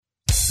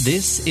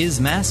This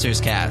is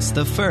Masters Cast,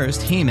 the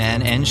first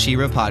He-Man and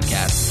She-Ra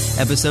podcast,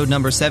 episode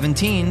number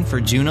 17 for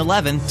June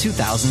 11th,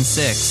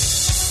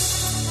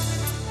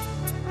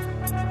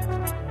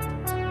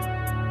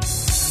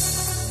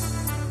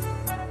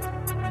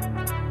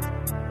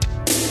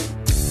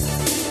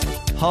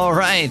 All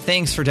right,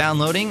 thanks for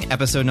downloading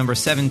episode number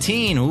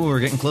 17. Ooh, we're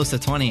getting close to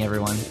 20,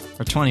 everyone.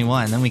 Or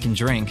 21, then we can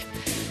drink.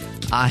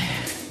 I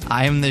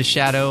am the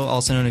Shadow,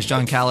 also known as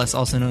John Callis,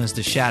 also known as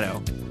the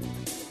Shadow.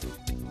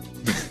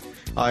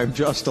 I'm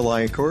Josh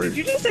Deliancourt. Did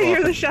you just say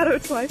you're the Shadow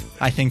twice?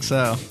 I think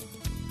so.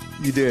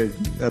 You did.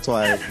 That's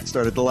why I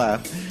started to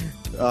laugh.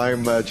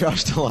 I'm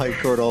Josh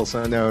Deliancourt,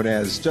 also known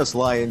as Just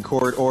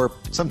Lioncourt, or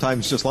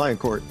sometimes Just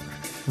Lioncourt.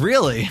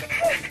 Really?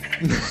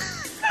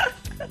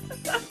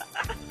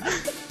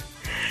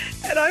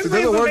 And I'm It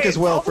doesn't work as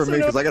well for also me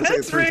because I known gotta say it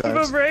as 3 Rainbow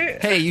times.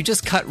 Bright. Hey, you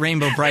just cut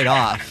Rainbow Bright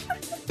off.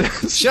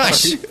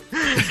 Shush!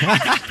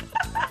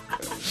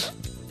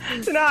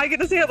 So now I get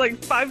to say it like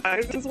 5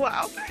 times.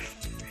 Wow.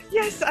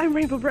 Yes, I'm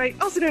Rainbow Bright,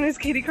 also known as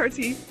Katie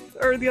Carty,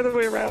 or the other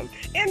way around.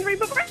 And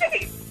Rainbow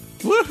Bright!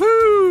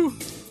 Woohoo!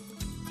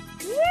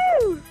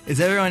 Woo! Is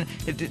everyone...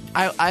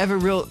 I have a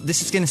real...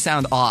 This is going to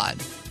sound odd.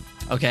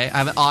 Okay? I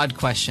have an odd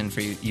question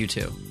for you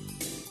two.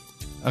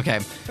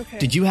 Okay.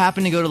 Did you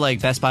happen to go to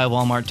like Best Buy,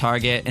 Walmart,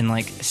 Target, and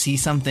like see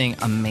something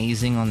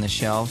amazing on the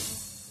shelf?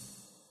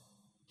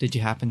 Did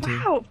you happen to?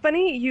 Wow,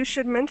 funny you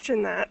should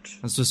mention that. I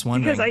was just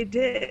wondering. Because I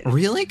did.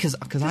 Really? Because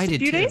I did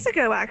too. A few days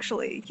ago,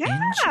 actually. Yeah.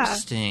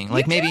 Interesting.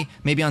 Like maybe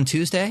on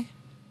Tuesday?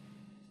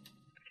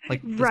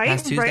 Like this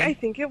past Tuesday? Right. I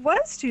think it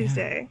was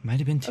Tuesday. Yeah, might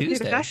have been Tuesday.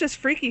 Okay, but that's just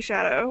freaky,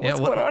 Shadow. What's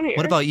Yeah, going on here?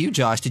 What about you,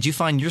 Josh? Did you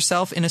find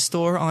yourself in a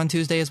store on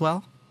Tuesday as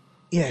well?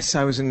 Yes,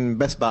 I was in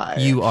Best Buy.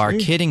 You are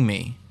kidding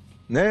me.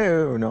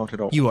 No, not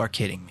at all. You are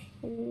kidding me.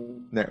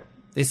 No.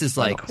 This is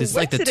like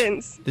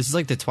Coincidence. this is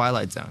like the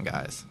Twilight Zone,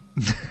 guys.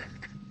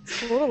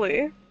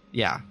 Totally.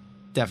 Yeah,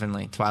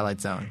 definitely Twilight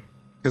Zone.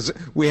 Because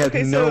we had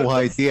no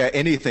idea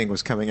anything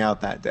was coming out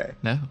that day.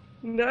 No,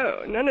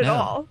 none at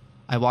all.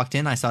 I walked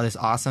in, I saw this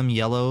awesome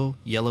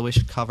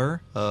yellowish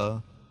cover.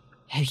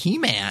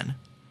 He-Man.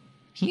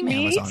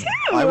 He-Man was on it.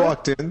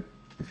 Too.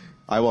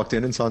 I walked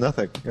in and saw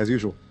nothing, as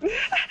usual.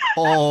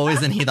 Oh,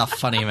 isn't he the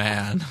funny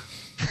man?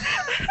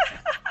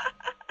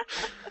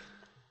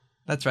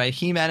 That's right,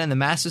 He-Man and the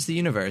Masters of the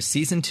Universe,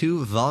 Season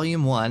 2,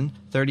 Volume 1,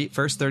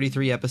 first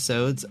 33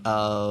 episodes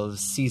of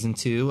Season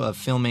 2 of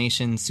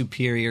Filmation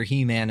Superior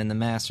He-Man and the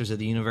Masters of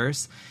the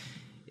Universe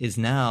is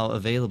now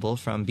available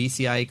from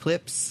BCI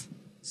Eclipse,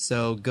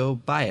 so go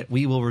buy it.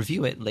 We will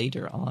review it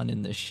later on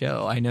in the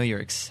show. I know you're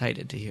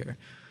excited to hear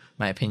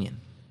my opinion.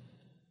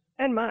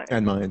 And mine.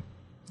 And mine.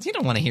 You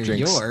don't want to hear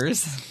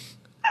yours.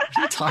 What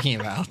are you talking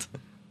about?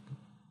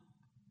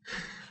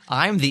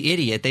 I'm the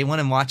idiot. They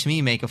want to watch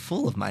me make a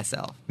fool of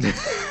myself.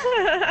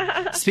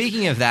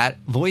 Speaking of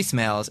that,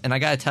 voicemails, and I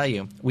gotta tell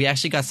you, we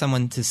actually got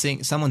someone to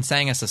sing. Someone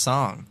sang us a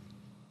song.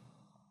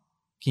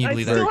 Can you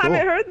believe that? I still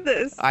haven't heard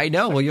this. I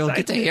know. Well, you'll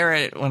get to hear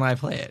it when I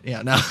play it.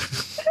 Yeah, no.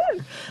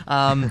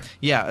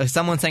 Yeah,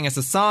 someone sang us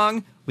a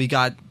song. We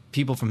got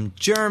people from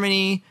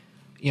Germany.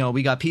 You know,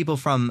 we got people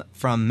from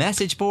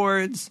message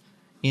boards.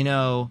 You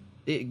know,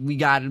 we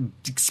got an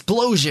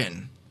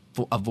explosion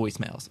of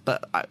voicemails.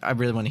 But I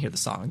really want to hear the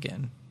song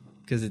again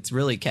because it's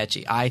really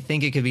catchy. I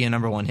think it could be a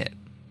number 1 hit.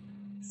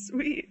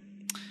 Sweet.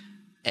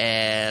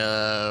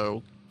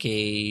 Okay.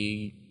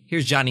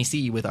 Here's Johnny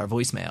C with our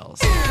voicemails.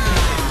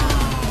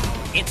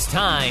 It's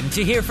time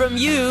to hear from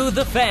you,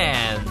 the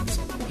fans.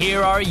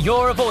 Here are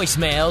your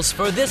voicemails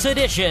for this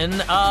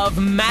edition of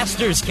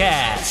Masters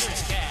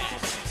Cast.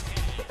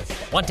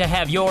 Want to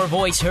have your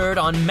voice heard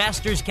on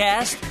Masters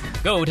Cast?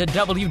 Go to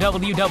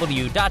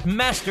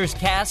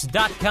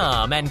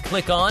www.masterscast.com and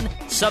click on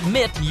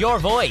Submit Your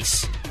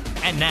Voice.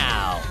 And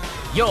now,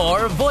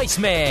 your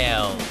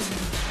voicemails.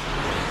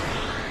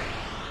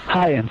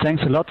 Hi, and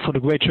thanks a lot for the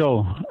great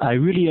show. I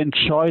really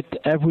enjoyed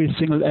every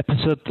single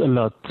episode a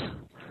lot.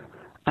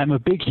 I'm a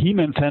big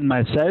He-Man fan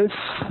myself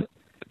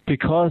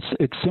because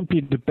it's simply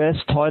the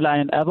best toy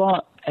line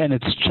ever, and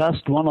it's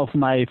just one of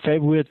my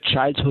favorite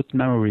childhood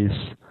memories.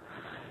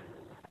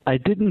 I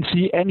didn't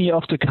see any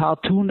of the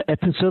cartoon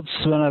episodes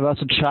when I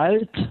was a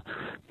child,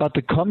 but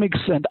the comics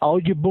and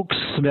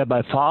audiobooks were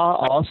by far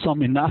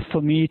awesome enough for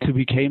me to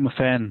become a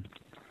fan.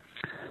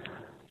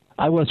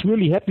 I was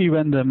really happy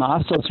when the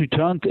Masters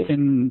returned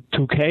in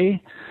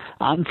 2K.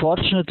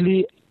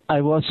 Unfortunately,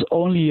 it was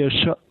only a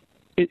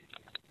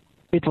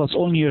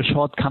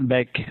short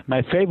comeback.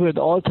 My favorite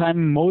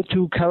all-time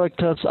Motu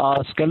characters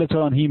are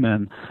Skeletor and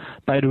He-Man.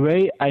 By the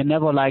way, I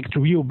never liked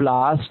Rio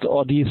Blast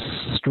or these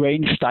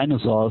strange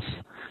dinosaurs.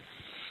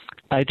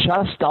 I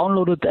just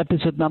downloaded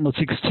episode number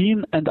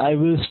 16 and I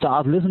will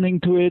start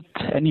listening to it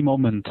any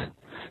moment.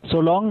 So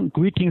long,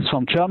 greetings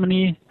from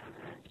Germany,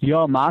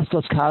 your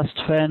Masters Cast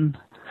fan,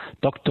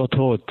 Dr.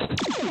 Toad.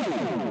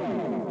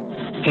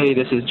 Hey,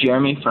 this is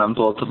Jeremy from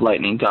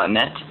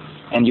boltoflightning.net,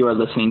 and you are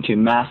listening to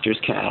Masters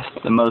Cast,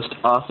 the most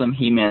awesome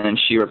He-Man and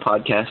She-Ra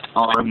podcast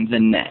on the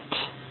net.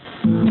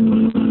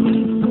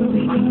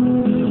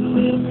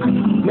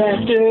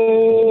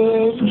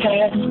 Masters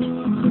Cast.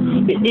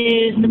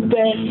 is the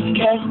best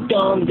cast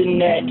on the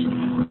net.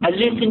 I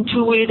listen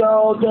to it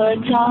all the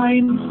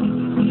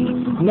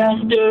time.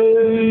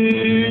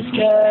 Masters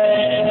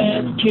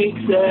Cast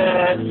kicks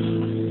ass.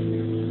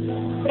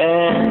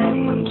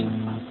 And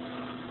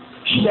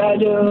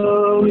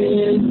Shadow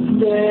is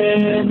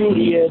an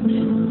idiot.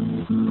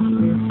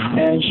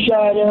 And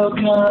Shadow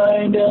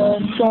kinda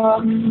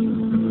sucks.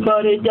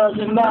 But it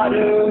doesn't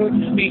matter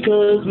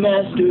because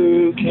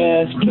Master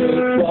Cast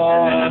kicks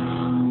ass.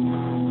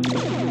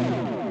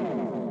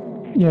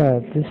 Yeah,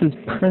 this is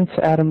Prince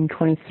Adam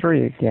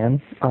 23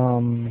 again.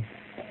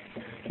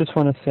 Just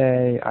want to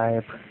say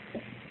I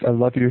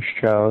love your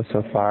show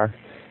so far.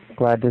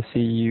 Glad to see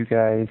you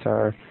guys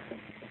are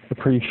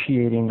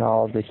appreciating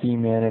all the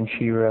He-Man and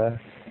She-Ra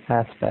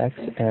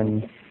aspects,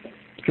 and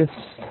just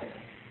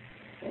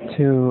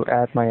to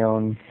add my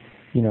own,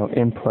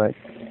 input.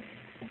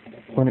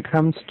 When it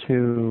comes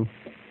to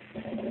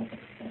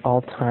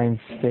all-time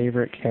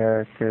favorite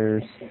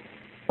characters,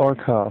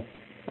 Orko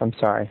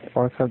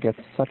gets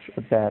such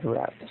a bad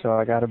rap, so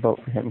I gotta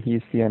vote for him.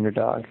 He's the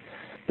underdog.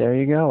 There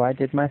you go, I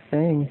did my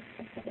thing.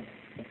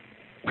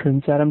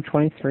 Prince Adam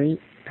 23,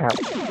 out.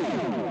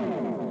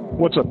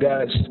 What's up,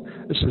 guys?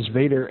 This is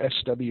Vader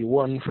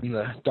SW1 from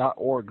the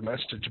 .org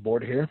message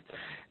board here,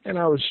 and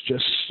I was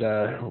just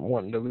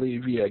wanting to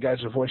leave you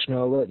guys a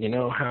voicemail letting you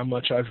know how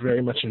much I've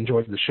very much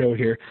enjoyed the show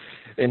here.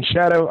 In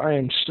Shadow, I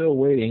am still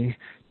waiting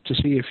to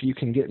see if you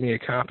can get me a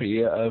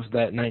copy of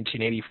that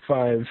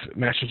 1985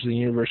 Masters of the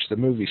Universe, the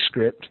movie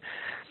script.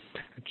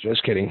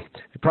 Just kidding.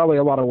 Probably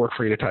a lot of work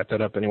for you to type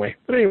that up anyway.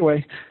 But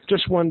anyway,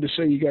 just wanted to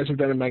say you guys have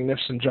done a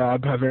magnificent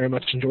job. I very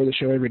much enjoy the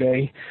show every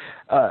day.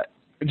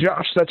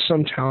 Josh, that's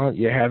some talent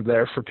you have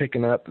there for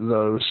picking up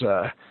those,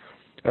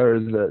 or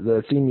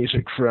the theme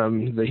music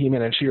from the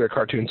He-Man and She-Ra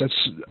cartoons.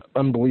 That's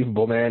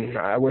unbelievable, man.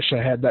 I wish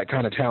I had that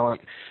kind of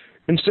talent.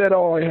 Instead,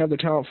 all I have the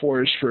talent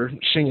for is for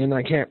singing.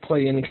 I can't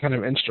play any kind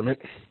of instrument.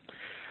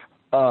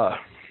 Like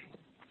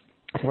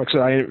I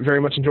said, I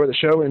very much enjoy the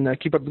show, and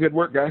keep up the good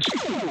work, guys.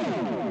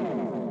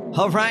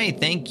 All right,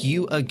 thank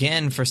you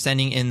again for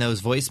sending in those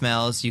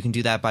voicemails. You can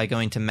do that by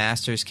going to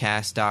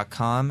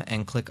masterscast.com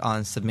and click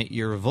on Submit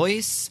Your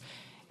Voice.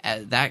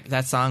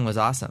 That song was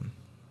awesome.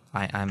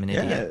 I'm an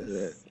idiot.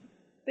 Yeah.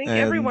 Thank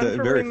everyone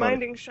for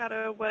reminding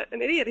Shadow what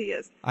an idiot he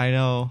is. I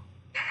know.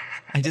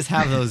 I just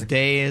have those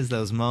days,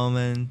 those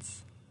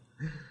moments.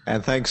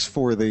 And thanks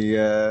for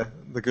the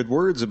good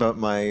words about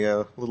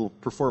my little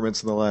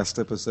performance in the last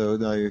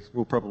episode. I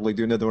will probably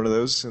do another one of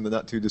those in the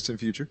not-too-distant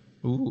future.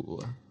 Ooh.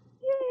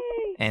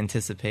 Yay!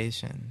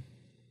 Anticipation.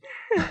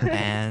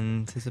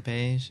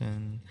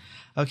 Anticipation.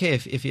 Okay,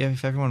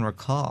 if everyone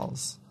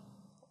recalls,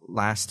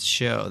 last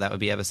show, that would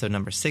be episode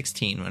number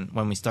 16,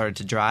 when we started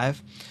to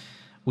drive,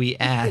 we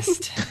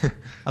asked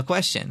a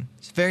question.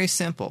 It's very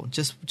simple,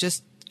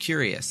 just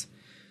curious.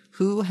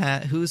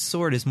 Whose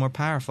sword is more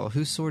powerful?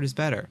 Whose sword is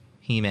better?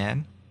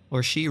 He-Man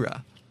or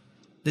She-Ra?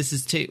 This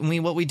is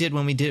what we did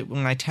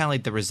when I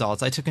tallied the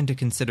results. I took into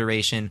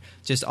consideration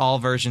just all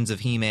versions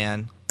of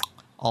He-Man,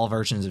 all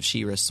versions of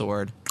She-Ra's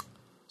sword.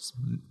 Just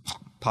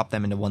pop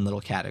them into one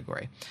little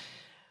category.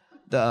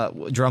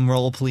 The drum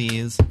roll,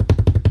 please.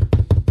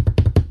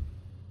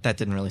 That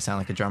didn't really sound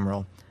like a drum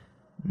roll.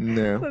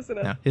 No.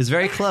 No. It was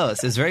very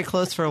close. It was very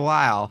close for a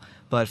while,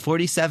 but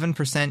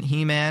 47%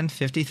 He-Man,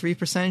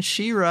 53%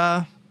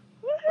 She-Ra.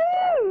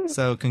 Woohoo!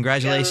 So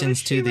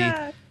congratulations to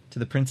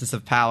the Princess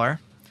of Power.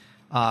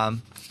 Got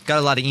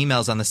a lot of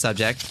emails on the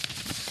subject.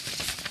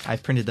 I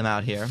printed them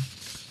out here.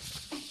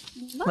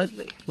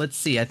 Lovely. Let's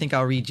see. I think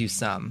I'll read you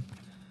some.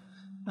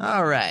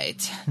 All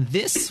right.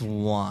 This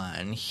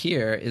one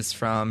here is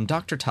from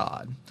Dr.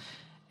 Todd.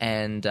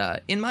 And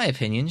in my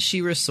opinion,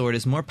 She-Ra's sword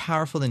is more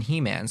powerful than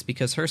He-Man's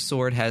because her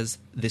sword has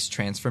this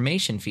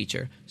transformation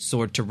feature.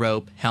 Sword to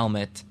rope,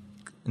 helmet,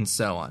 and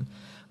so on.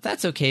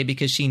 That's okay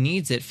because she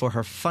needs it for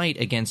her fight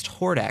against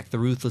Hordak, the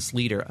ruthless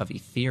leader of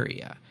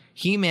Etheria.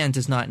 He-Man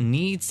does not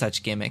need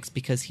such gimmicks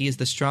because he is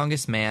the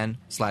strongest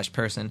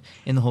man/person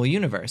in the whole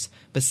universe.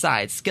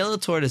 Besides,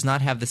 Skeletor does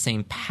not have the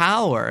same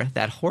power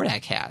that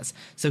Hordak has,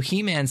 so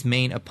He-Man's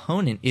main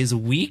opponent is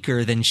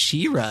weaker than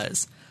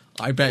She-Ra's.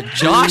 I bet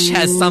Josh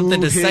has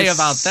something to say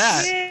about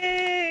that.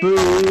 Yay!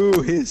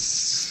 Boo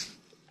hiss.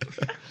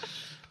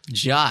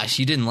 Josh,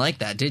 you didn't like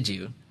that, did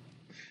you?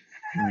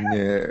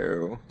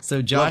 No.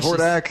 So Josh, Love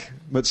Hordak,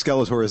 but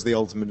Skeletor is the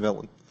ultimate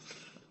villain.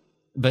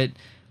 But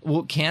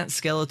can't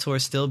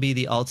Skeletor still be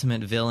the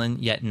ultimate villain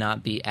yet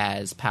not be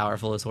as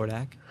powerful as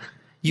Hordak?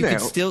 You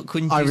could still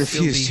couldn't. You I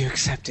refuse still be, to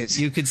accept it.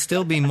 You could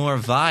still be more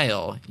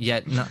vile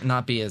yet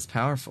not be as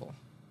powerful.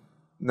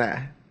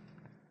 Nah,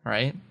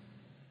 right?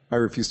 I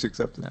refuse to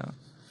accept it. No.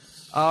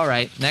 All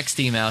right, next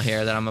email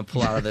here that I'm gonna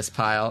pull out of this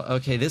pile.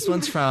 Okay, this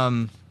one's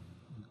from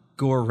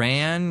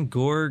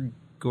Gorgan.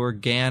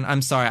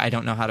 I'm sorry, I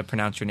don't know how to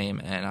pronounce your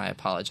name, and I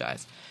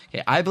apologize.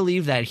 Okay, I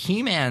believe that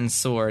He-Man's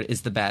sword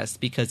is the best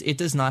because it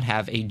does not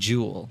have a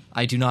jewel.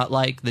 I do not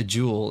like the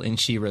jewel in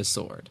She-Ra's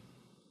sword.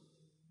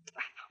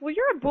 Well,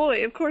 you're a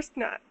boy, of course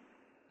not.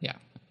 Yeah.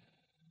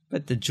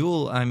 But the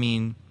jewel, I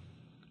mean...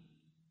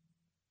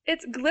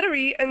 It's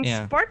glittery and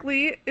Yeah.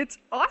 sparkly. It's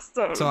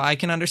awesome. So I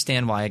can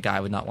understand why a guy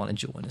would not want a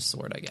jewel in his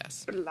sword, I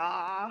guess.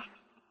 Blah.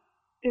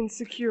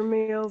 Insecure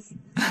males.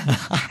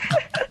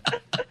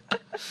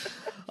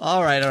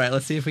 All right.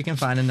 Let's see if we can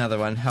find another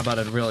one. How about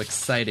a real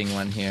exciting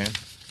one here?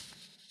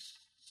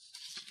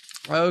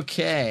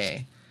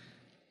 Okay.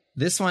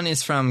 This one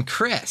is from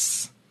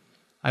Chris.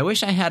 I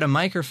wish I had a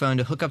microphone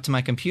to hook up to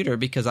my computer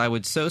because I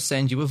would so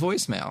send you a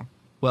voicemail.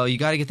 Well, you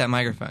got to get that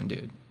microphone,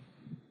 dude.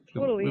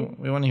 Totally.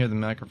 We want to hear the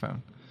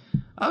microphone.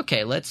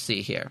 Okay, let's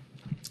see here.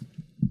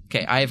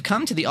 Okay, I have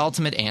come to the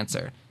ultimate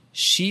answer.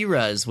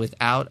 She-Ra's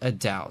without a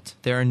doubt.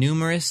 There are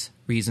numerous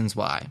reasons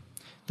why.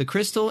 The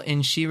crystal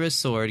in She-Ra's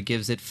sword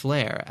gives it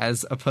flair,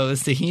 as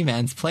opposed to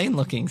He-Man's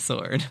plain-looking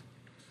sword.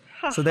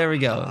 So there we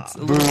go.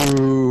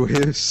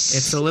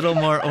 It's a little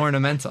more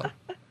ornamental.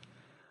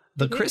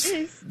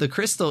 The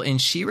crystal in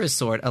She-Ra's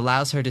sword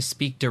allows her to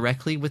speak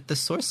directly with the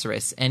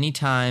sorceress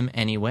anytime,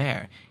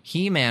 anywhere.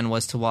 He-Man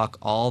was to walk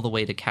all the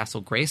way to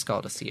Castle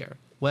Grayskull to see her.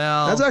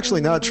 Well, That's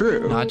actually not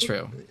true. not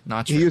true.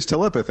 Not He true. used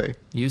telepathy.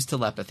 Used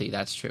telepathy,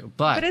 that's true.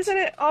 But But isn't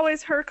it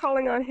always her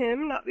calling on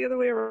him, not the other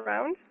way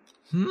around?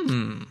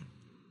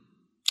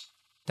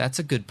 That's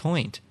a good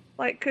point.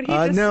 Like, could he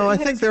just No, sit I in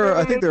think his there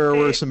room and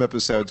were say, some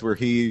episodes where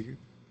he,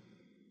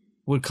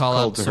 Would call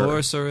Called out to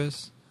her.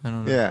 sorceress. I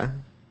don't know. yeah.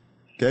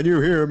 Can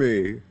you hear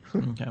me?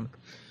 Okay.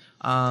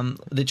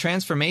 The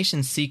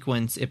transformation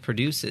sequence it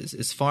produces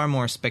is far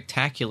more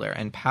spectacular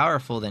and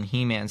powerful than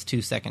He-Man's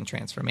 2-second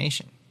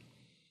transformation.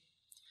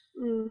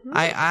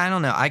 I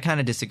don't know. I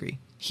kind of disagree.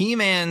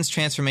 He-Man's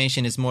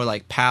transformation is more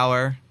like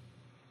power,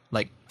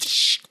 like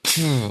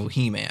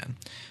He-Man,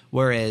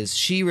 whereas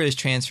She-Ra's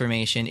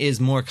transformation is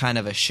more kind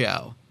of a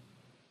show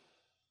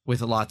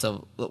with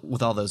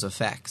all those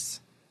effects.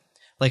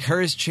 Like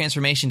her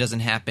transformation doesn't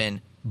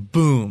happen.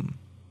 Boom.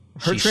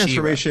 Her She's She-Ra.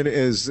 transformation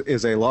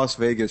is a Las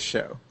Vegas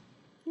show.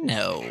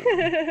 No.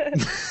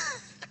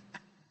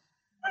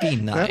 Be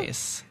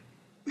nice.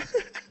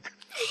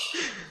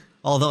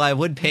 Although I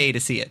would pay to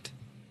see it.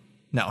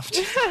 No.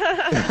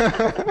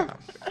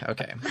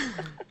 Okay.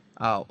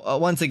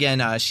 Once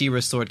again,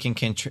 She-Ra's sword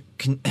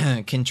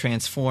can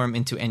transform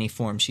into any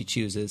form she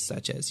chooses,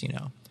 such as,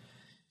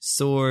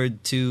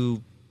 sword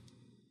to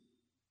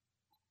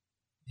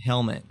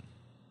helmet.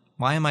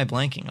 Why am I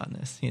blanking on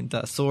this?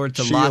 The sword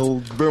to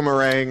Shield, lots.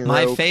 boomerang,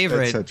 My rope,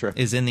 favorite etc.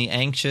 is in The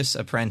Anxious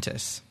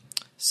Apprentice.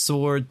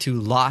 Sword to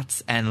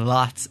lots and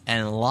lots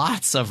and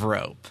lots of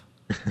rope.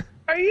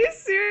 Are you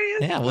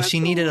serious? Yeah, well, That's she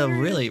needed a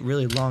hilarious. really,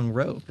 really long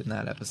rope in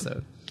that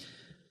episode.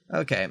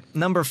 Okay,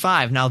 number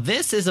 5. Now,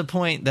 this is a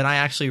point that I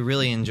actually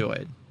really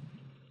enjoyed.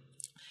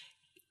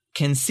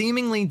 Can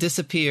seemingly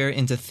disappear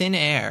into thin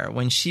air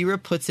when She-Ra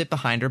puts it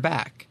behind her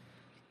back.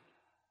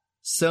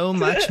 So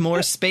much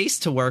more space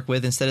to work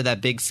with instead of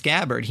that big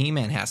scabbard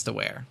He-Man has to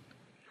wear.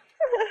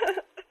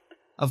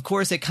 Of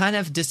course, it kind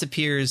of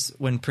disappears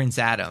when Prince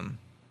Adam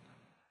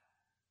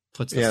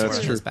puts the Yeah, sword that's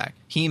on true. his back.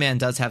 He-Man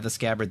does have the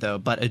scabbard, though,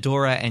 but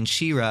Adora and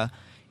She-Ra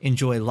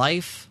enjoy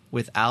life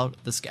without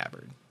the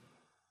scabbard.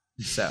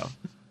 So,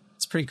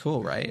 it's pretty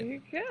cool, right? There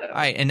you go. All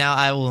right, and now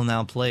I will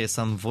now play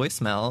some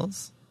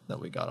voicemails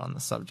that we got on the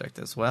subject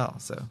as well.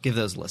 So, give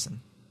those a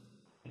listen.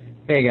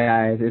 Hey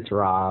guys, it's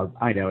Rob.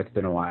 I know it's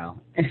been a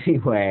while.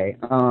 Anyway,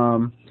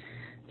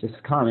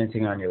 just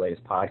commenting on your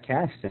latest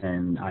podcast,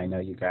 and I know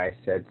you guys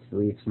said to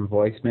leave some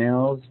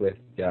voicemails with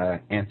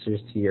answers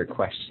to your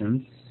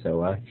questions,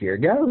 so here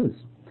goes.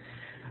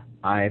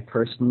 I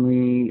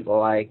personally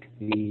like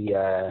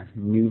the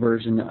new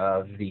version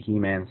of the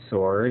He-Man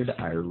sword.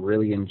 I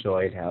really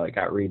enjoyed how it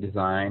got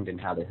redesigned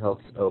and how the hilt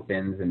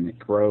opens and it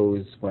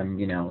grows when,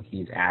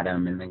 he's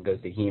Adam and then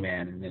goes to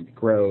He-Man and then it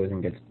grows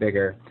and gets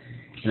bigger.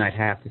 And I'd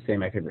have to say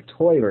my favorite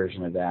toy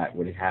version of that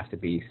would have to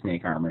be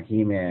Snake Armor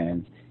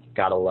He-Man.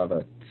 Gotta love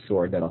a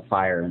sword that'll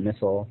fire a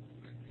missile.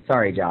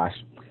 Sorry, Josh.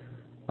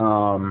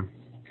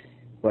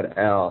 What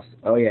else?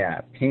 Oh, yeah.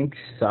 Pink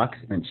sucks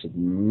and should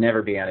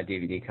never be on a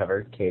DVD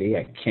cover. Katie,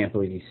 I can't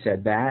believe you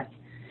said that.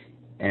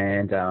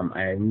 And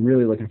I'm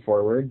really looking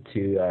forward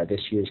to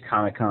this year's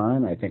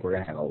Comic-Con. I think we're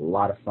going to have a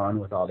lot of fun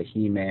with all the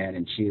He-Man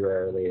and She-Ra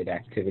related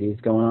activities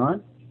going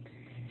on.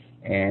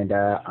 And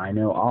I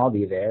know I'll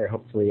be there.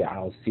 Hopefully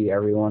I'll see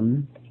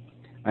everyone.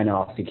 I know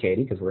I'll see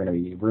Katie because we're going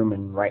to be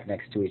rooming right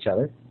next to each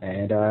other.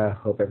 And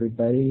hope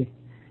everybody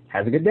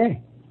has a good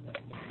day.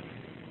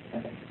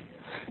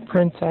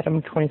 Prince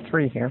Adam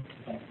 23 here.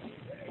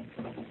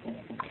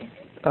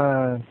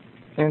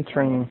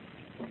 Answering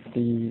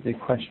the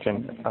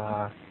question,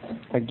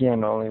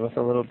 again, only with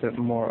a little bit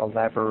more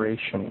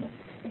elaboration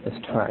this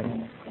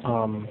time.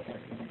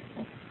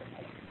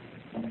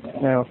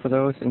 Now, for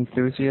those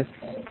enthusiasts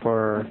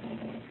for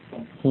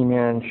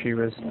He-Man,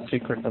 She-Ra's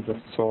Secret of the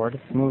Sword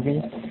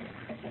movie,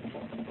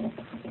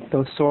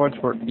 those swords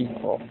were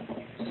equal.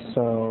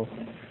 So,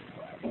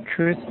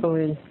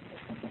 truthfully,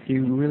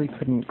 you really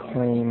couldn't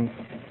claim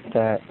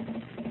that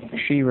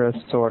She-Ra's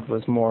sword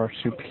was more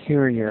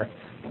superior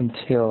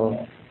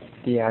until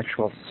the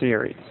actual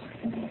series.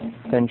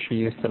 Then she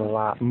used it a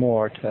lot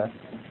more to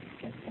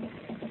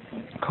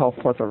call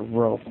forth a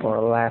rope or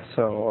a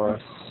lasso or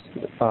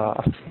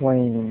a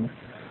flame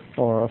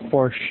or a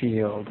force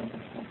shield.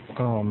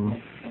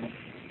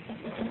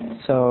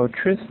 So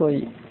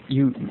truthfully,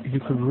 you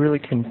could really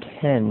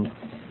contend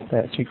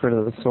that Secret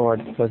of the Sword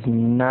was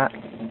not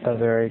a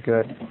very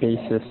good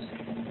basis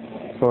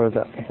for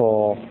the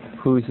whole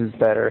whose is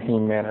better,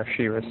 He-Man or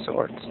She-Ra's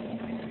swords.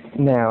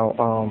 Now,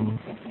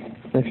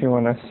 if you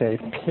want to say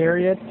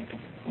period,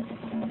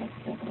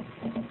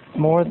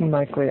 more than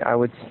likely I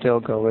would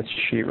still go with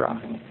She-Ra.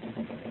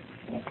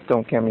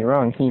 Don't get me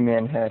wrong,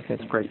 He-Man had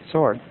his great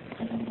sword.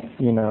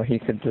 You know, he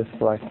could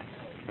deflect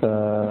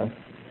the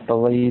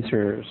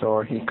lasers,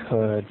 or he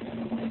could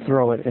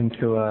throw it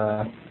into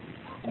a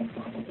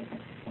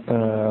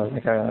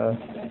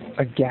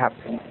gap,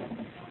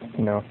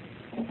 you know,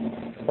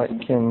 like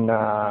in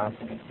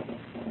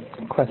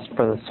Quest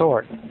for the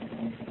Sword,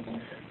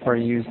 where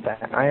he used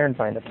that iron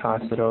vine to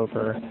toss it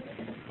over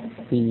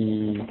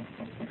to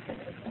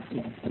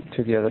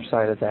the other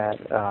side of that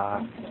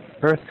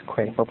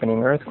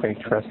opening earthquake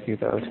to rescue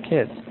those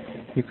kids.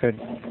 You could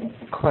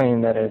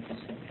claim that it's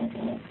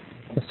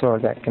a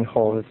sword that can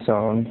hold its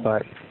own,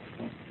 but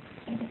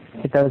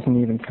it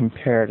doesn't even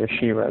compare to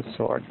She-Ra's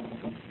sword.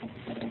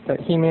 But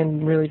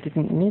He-Man really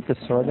didn't need the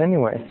sword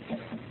anyway.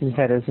 He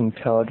had his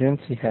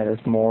intelligence, he had his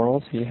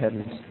morals, he had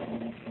his,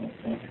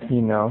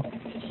 he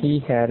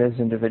had his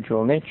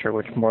individual nature,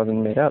 which more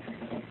than made up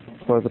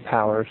for the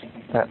powers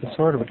that the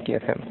sword would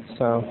give him.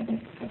 So,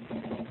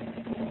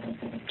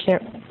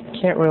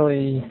 can't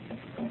really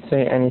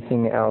say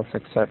anything else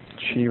except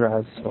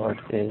She-Ra's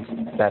sword is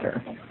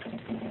better.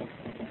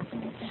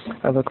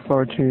 I look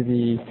forward to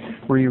the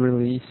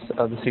re-release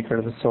of The Secret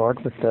of the Sword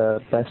with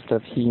the Best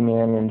of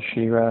He-Man and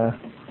She-Ra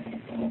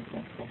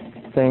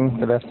thing,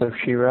 the Best of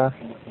She-Ra.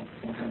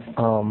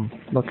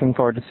 Looking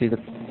forward to see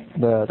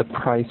the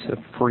price of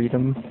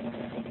freedom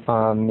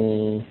on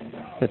the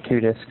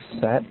 2-disc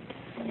set,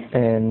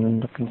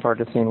 and looking forward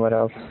to seeing what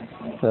else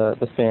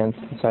the fans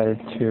decided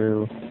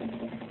to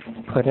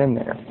put in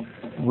there.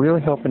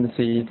 Really hoping to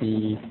see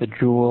the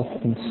Jewel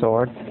and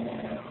Sword.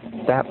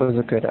 That was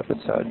a good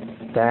episode.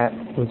 That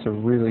was a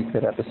really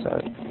good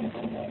episode.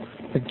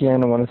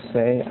 Again, I want to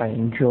say I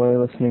enjoy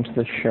listening to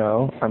the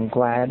show. I'm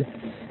glad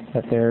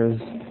that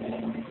there's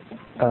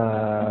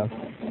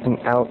an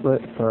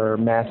outlet for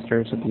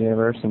Masters of the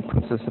Universe and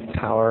Princess of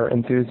Power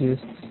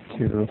enthusiasts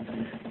to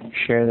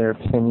share their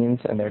opinions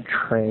and their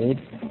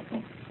trade.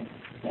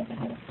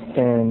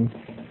 And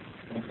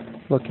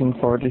looking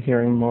forward to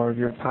hearing more of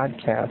your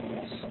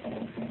podcasts.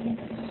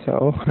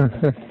 So,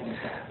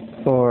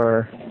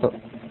 for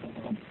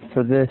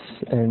this,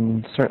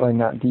 and certainly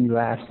not the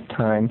last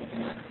time,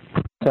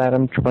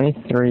 Adam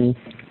 23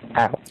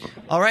 out.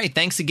 All right,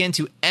 thanks again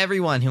to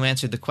everyone who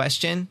answered the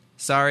question.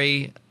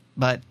 Sorry,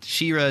 but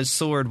She-Ra's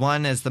sword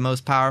won as the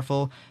most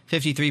powerful,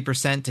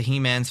 53% to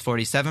He-Man's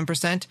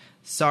 47%.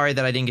 Sorry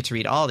that I didn't get to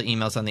read all the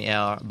emails on the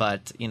air,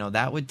 but,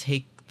 that would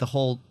take the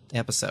whole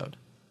episode.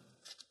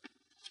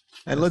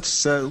 And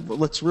let's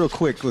real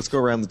quick, let's go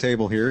around the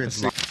table here and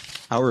see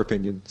our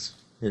opinions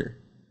here.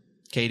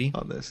 Katie?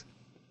 On this.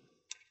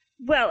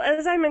 Well,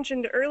 as I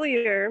mentioned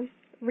earlier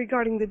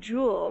regarding the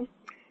Jewel,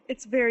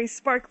 it's very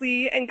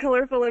sparkly and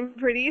colorful and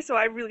pretty, so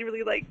I really,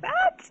 really like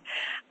that.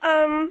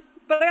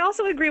 But I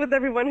also agree with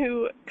everyone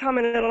who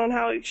commented on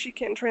how she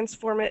can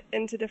transform it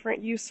into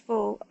different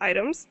useful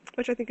items,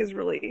 which I think is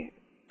really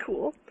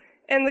cool.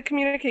 And the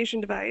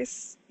communication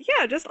device,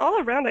 yeah, just all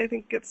around I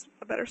think it's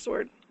a better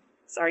sword.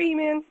 Sorry,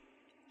 He-Man.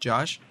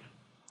 Josh?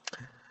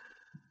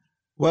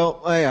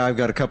 Well, I've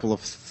got a couple of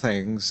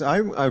things.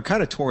 I'm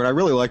kind of torn. I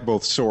really like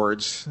both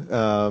swords.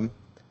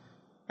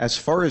 As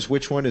far as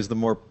which one is the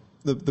more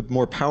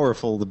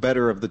powerful, the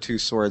better of the two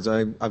swords,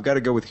 I've got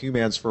to go with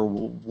He-Man's for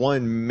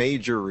one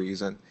major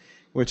reason,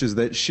 which is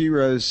that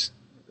She-Ra's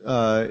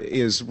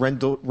is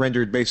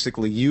rendered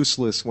basically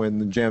useless when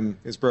the gem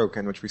is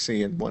broken, which we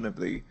see in one of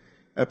the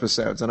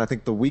episodes. And I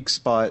think the weak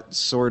spot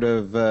sort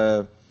of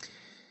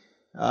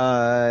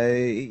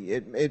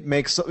it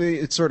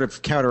sort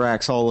of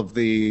counteracts all of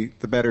the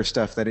better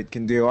stuff that it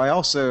can do. I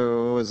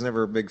also was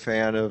never a big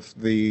fan of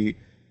the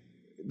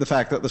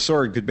fact that the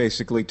sword could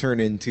basically turn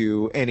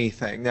into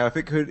anything. Now, if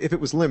it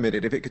was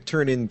limited, if it could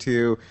turn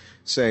into,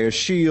 say, a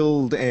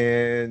shield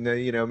and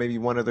maybe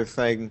one other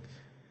thing,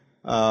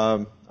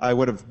 I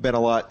would have been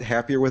a lot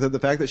happier with it. The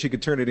fact that she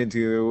could turn it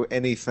into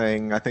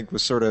anything, I think,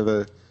 was sort of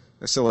a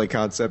silly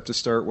concept to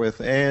start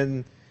with,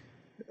 and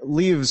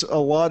leaves a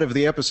lot of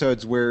the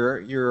episodes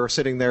where you're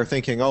sitting there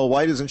thinking, oh,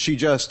 why doesn't she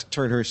just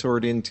turn her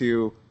sword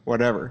into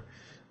whatever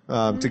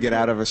to get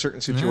out of a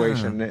certain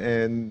situation?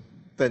 And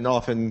then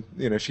often,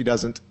 she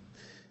doesn't.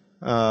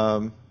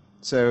 So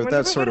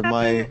that's sort of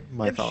my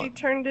thought. If she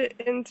turned it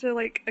into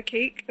like a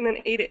cake and then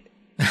ate it.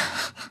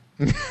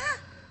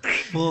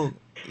 Well,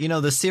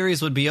 the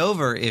series would be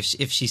over if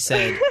she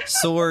said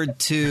sword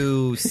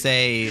to,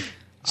 say...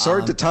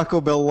 Sword to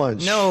Taco Bell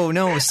lunch.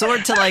 No,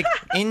 sword to like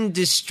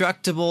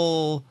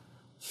indestructible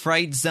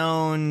fright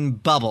zone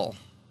bubble.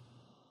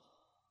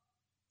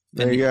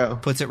 There you go.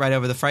 Puts it right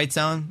over the fright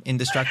zone.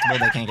 Indestructible.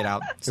 They can't get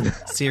out.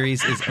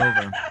 Series is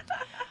over.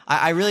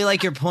 I really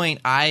like your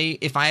point.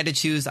 If I had to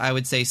choose, I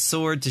would say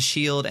sword to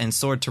shield and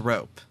sword to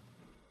rope.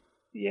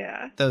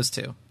 Yeah. Those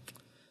two.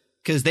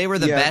 Because they were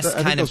the best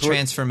kind of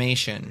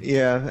transformation.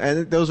 Yeah,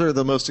 and those are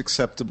the most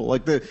acceptable.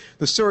 Like the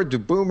sword to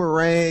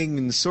boomerang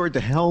and sword to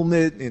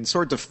helmet and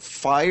sword to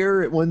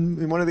fire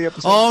in one of the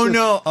episodes. Oh,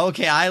 no.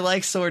 Okay, I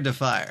like sword to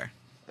fire.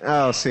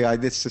 Oh, see,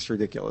 it's just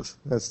ridiculous.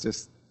 That's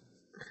just...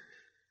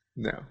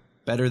 No.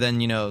 Better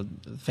than,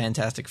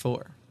 Fantastic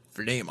Four.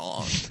 Flame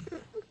on.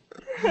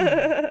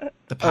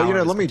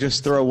 Let me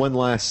just throw one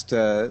last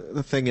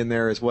thing in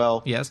there as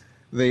well. Yes.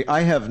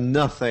 I have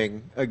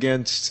nothing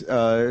against,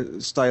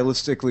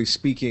 stylistically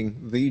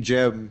speaking, the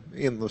gem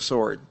in the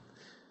sword.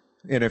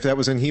 And if that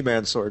was in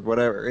He-Man's sword,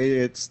 whatever.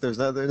 There's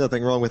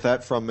nothing wrong with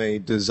that from a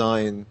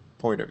design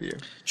point of view.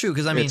 True,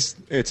 because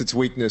it's its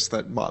weakness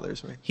that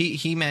bothers me.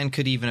 He-Man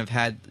could even have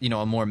had,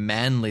 a more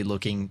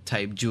manly-looking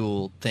type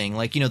jewel thing.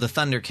 Like, the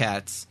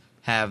Thundercats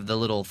have the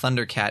little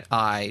Thundercat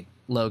eye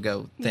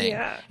logo thing.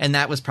 Yeah. And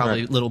that was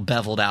probably a little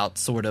beveled out,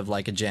 sort of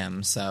like a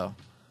gem, so...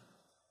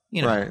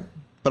 Right.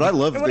 But I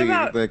love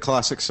the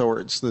classic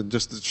swords.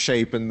 Just the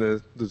shape and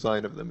the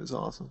design of them is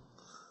awesome.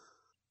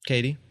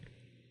 Katie?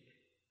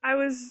 I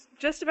was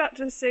just about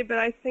to say, but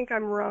I think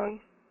I'm wrong.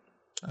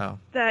 Oh.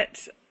 I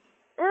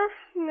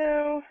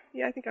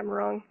think I'm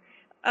wrong.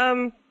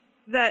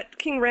 That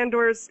King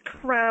Randor's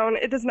crown,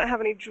 it does not have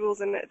any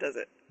jewels in it, does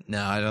it?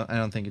 No, I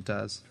don't think it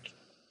does.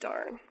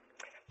 Darn.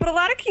 But a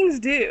lot of kings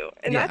do,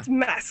 and that's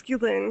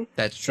masculine.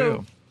 That's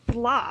true. So,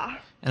 blah.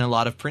 And a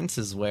lot of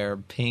princes wear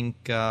pink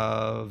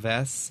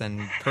vests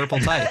and purple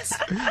tights.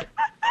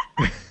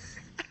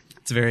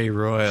 It's very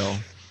royal.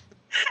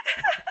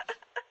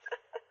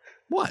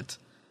 What?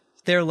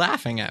 They're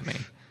laughing at me.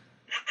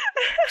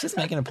 Just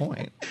making a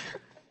point.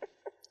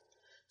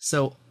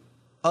 So,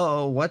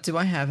 what do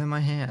I have in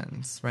my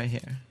hands right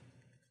here?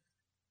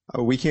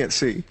 Oh, we can't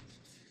see.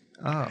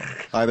 Oh.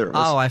 Either of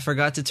us. Oh, I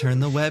forgot to turn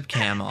the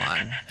webcam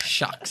on.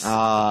 Shucks.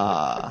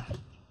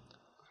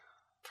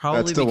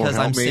 Probably because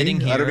I'm sitting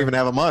here. I don't even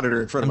have a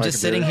monitor in front of me. I'm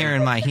just sitting here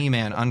in my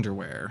He-Man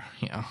underwear.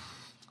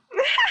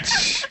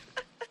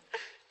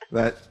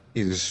 That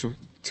is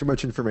too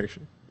much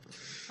information.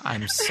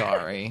 I'm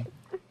sorry.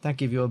 That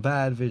gave you a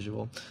bad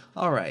visual.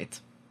 All right.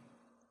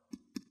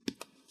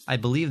 I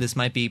believe this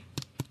might be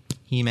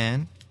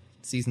He-Man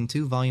Season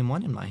 2, Volume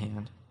 1 in my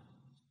hand.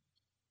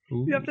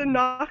 Ooh. You have to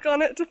knock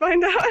on it to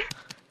find out.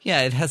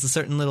 Yeah, it has a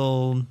certain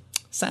little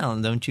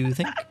sound, don't you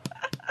think?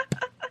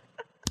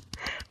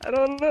 I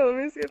don't know.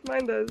 Let me see if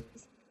mine does.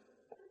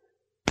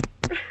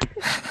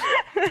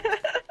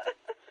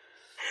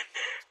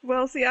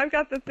 Well, see, I've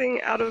got the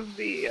thing out of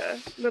the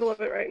middle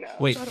of it right now.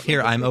 Wait, so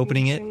here, I'm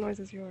opening it. Same noise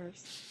as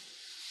yours.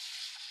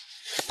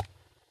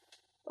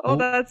 Oh,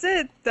 that's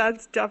it.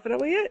 That's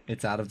definitely it.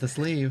 It's out of the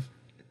sleeve.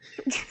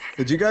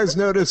 Did you guys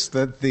notice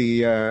that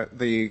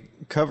the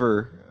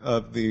cover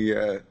of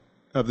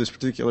this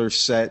particular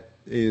set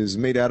is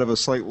made out of a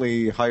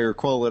slightly higher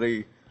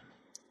quality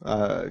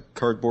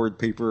cardboard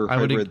paper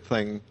hybrid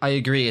thing? I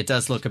agree. It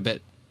does look a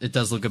bit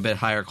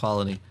higher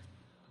quality.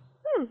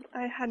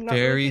 I had not.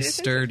 Very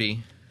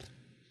sturdy.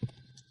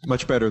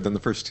 Much better than the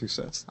first two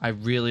sets. I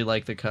really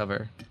like the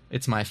cover.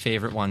 It's my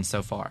favorite one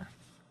so far.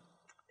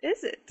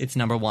 Is it? It's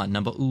number one.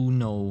 Number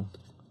uno.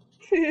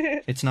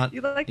 It's not.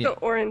 You like the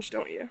orange,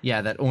 don't you?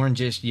 Yeah, that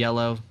orangish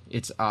yellow.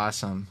 It's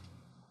awesome.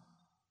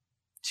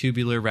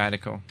 Tubular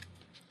Radical.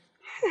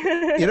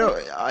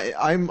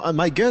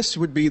 My guess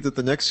would be that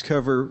the next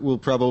cover will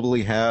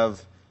probably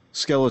have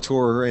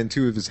Skeletor and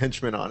two of his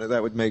henchmen on it.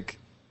 That would make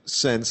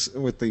sense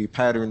with the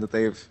pattern that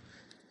they've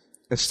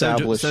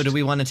established. So do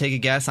we want to take a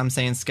guess? I'm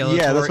saying Skeletor,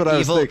 yeah, that's what I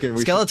was thinking.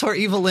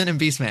 Skeletor, Evelyn, and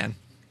Beastman.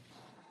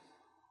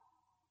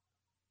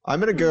 I'm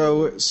going to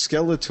go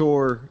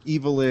Skeletor,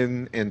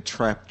 Evelyn, and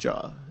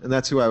Trapjaw. And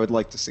that's who I would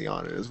like to see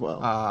on it as well.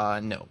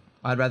 No.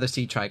 I'd rather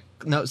see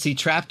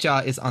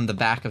Trapjaw is on the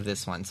back of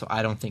this one, so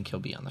I don't think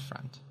he'll be on the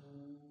front.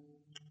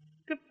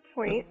 Good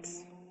point.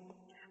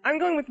 I'm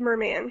going with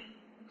Merman.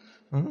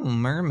 Oh,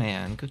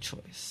 Merman. Good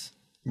choice.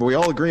 But we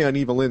all agree on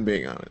Evelyn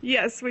being on it.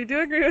 Yes, we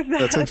do agree with that.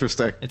 That's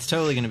interesting. It's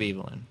totally going to be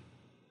Evelyn.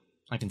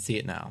 I can see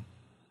it now.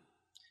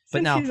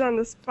 Since he's on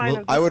the spine of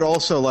this I would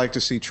also like to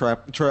see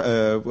Triclops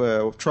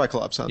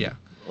on. Yeah.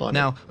 On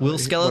now, will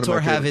Skeletor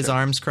have his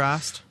arms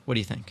crossed? What do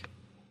you think?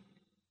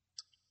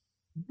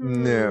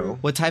 No.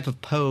 What type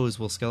of pose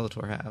will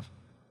Skeletor have?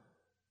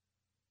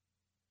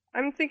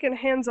 I'm thinking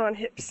hands on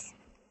hips.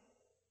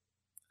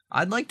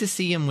 I'd like to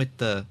see him with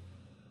the...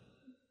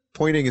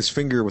 pointing his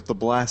finger with the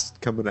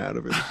blast coming out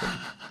of it.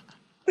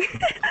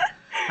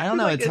 I don't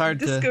know. Like it's hard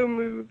disco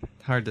move.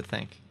 Hard to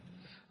think.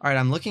 All right,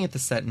 I'm looking at the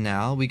set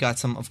now. We got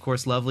some, of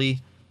course,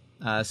 lovely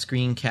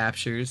screen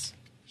captures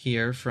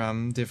here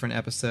from different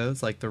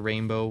episodes, like the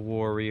Rainbow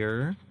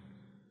Warrior,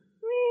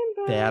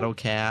 Battle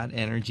Cat,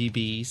 Energy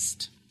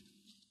Beast.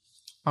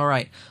 All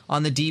right,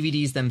 on the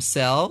DVDs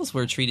themselves,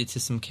 we're treated to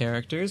some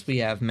characters. We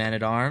have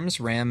Man-at-Arms,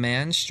 Ram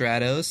Man,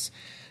 Stratos,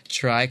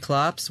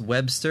 Triclops,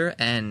 Webster,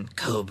 and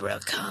Cobra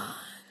Khan.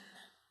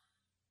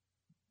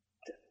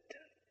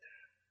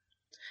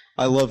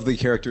 I love the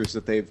characters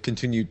that they've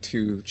continued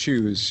to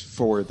choose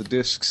for the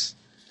discs.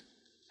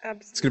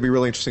 Absolutely. It's going to be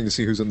really interesting to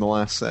see who's in the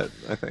last set,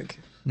 I think.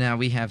 Now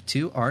we have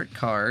 2 art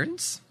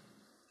cards.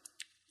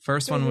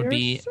 First one would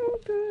be So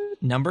good.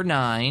 number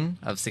 9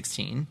 of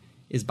 16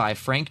 is by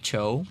Frank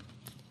Cho,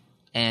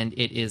 and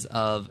it is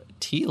of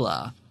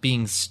Tila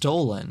being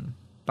stolen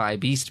by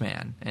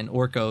Beastman, and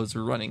Orko's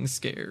running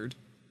scared.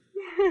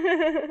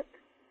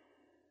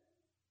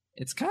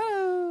 It's kind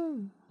of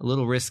a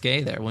little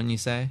risque there, wouldn't you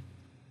say?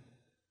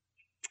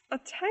 A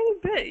tiny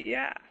bit,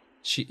 yeah.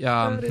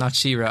 Not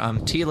She-Ra.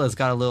 Tila's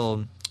got a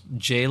little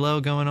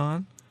J-Lo going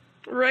on.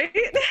 Right?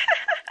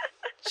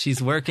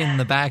 She's working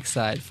the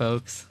backside,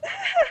 folks.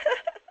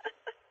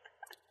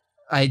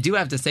 I do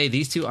have to say,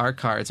 these 2 art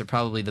cards are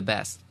probably the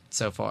best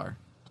so far.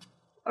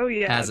 Oh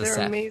yeah, As a they're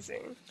set.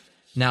 amazing.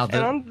 Now, And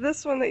on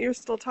this one that you're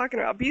still talking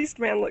about,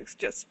 Beastman looks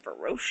just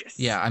ferocious.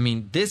 yeah, I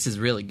mean, this is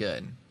really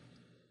good.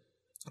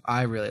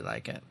 I really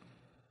like it.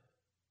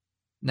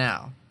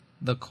 Now,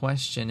 the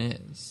question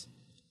is,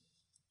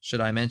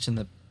 should I mention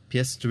the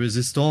pièce de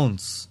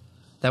résistance?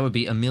 That would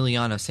be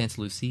Emiliano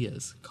Santa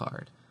Lucia's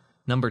card.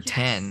 Number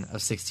 10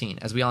 of 16.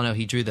 As we all know,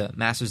 he drew the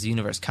Masters of the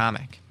Universe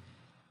comic.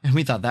 And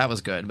we thought that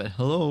was good, but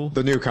hello.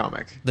 The new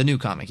comic. The new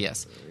comic,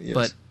 yes. Yes.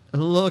 But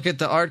look at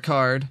the art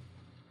card.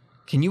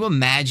 Can you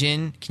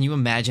imagine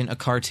a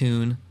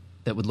cartoon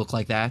that would look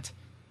like that?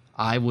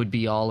 I would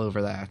be all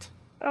over that.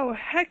 Oh,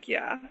 heck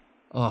yeah.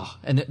 Oh,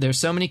 and there's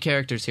so many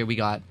characters here. We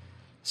got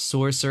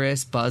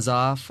Sorceress,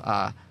 Buzz-Off,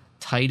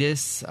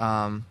 Titus.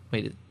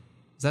 Wait, is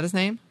that his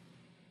name?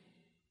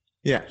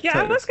 Yeah. Yeah,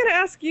 Titus. I was going to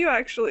ask you,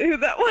 actually, who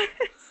that was.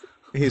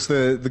 He's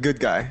the good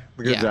guy,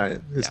 the good Yeah.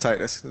 giant. It's Yeah.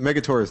 Titus.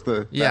 Megator is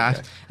the Yeah.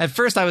 bad guy. At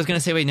first, I was going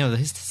to say, wait, no,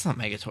 this is not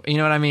Megator. You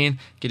know what I mean?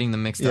 Getting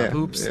them mixed up. Yeah,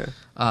 Oops.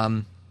 yeah.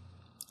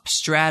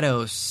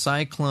 Stratos,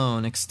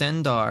 Cyclone,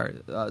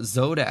 Extendar,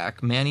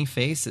 Zodak, Manny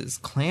Faces,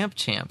 Clamp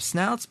Champ,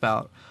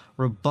 Snoutspout,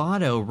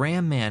 Roboto,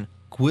 Ram Man,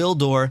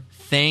 Gwildor.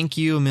 Thank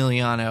you,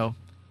 Emiliano.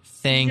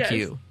 Thank Yes,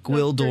 you. that's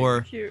Gwildor.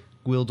 very cute.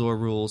 Gwildor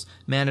rules.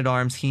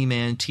 Man-at-Arms,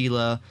 He-Man,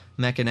 Tila,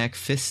 Mechanic,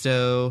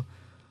 Fisto,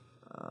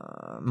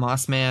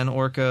 Mossman,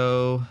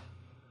 Orko,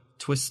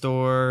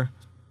 Twistor,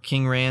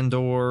 King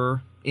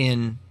Randor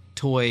in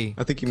toy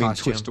I think you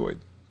costume. mean Twistoid.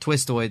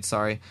 Twistoid,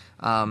 sorry.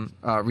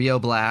 Rio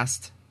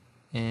Blast.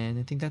 And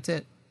I think that's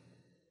it.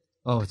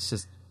 Oh, it's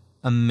just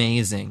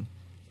amazing.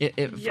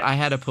 If Yes. I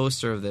had a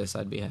poster of this,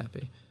 I'd be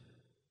happy.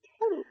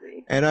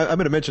 Totally. And I'm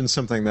going to mention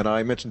something that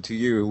I mentioned to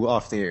you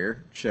off the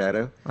air,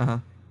 Shadow. Uh-huh.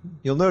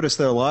 You'll notice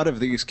that a lot of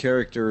these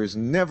characters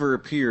never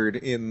appeared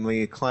in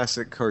the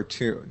classic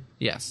cartoon.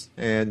 Yes.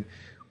 And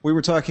we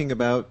were talking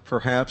about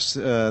perhaps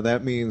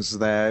that means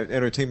that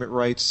Entertainment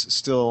Rights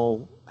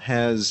still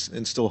has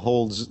and still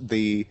holds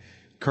the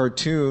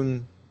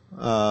cartoon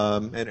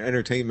and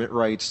entertainment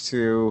rights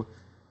to,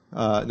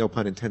 no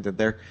pun intended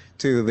there,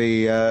 to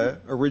the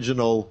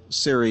original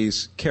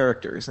series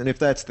characters. And if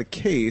that's the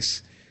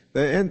case,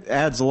 that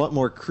adds a lot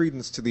more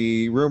credence to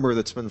the rumor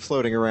that's been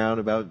floating around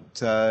about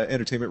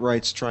Entertainment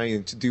Rights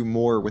trying to do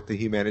more with the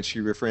He-Man and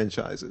She-Ra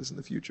franchises in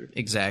the future.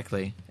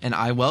 Exactly. And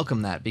I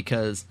welcome that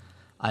because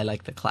I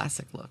like the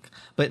classic look.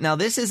 But now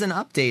this is an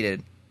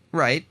updated,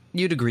 right?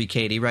 You'd agree,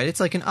 Katie, right? It's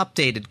like an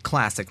updated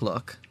classic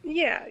look.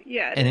 Yeah,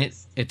 And it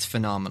is. it's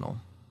phenomenal.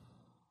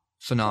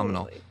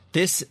 Phenomenal. Totally.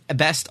 This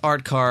best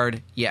art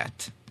card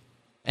yet.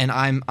 And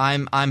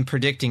I'm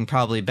predicting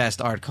probably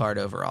best art card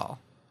overall.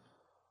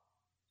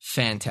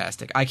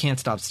 Fantastic. I can't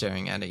stop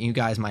staring at it. You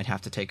guys might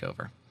have to take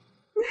over.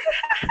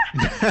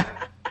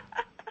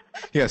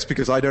 Yes,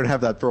 because I don't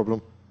have that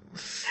problem.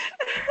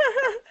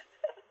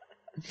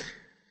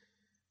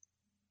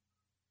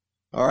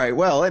 All right.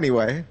 Well,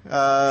 anyway,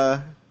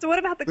 So what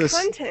about the this-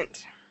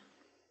 content?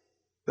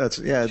 that's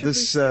yeah. Should we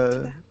This skip to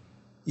that?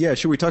 yeah.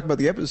 Should we talk about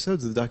the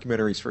episodes or the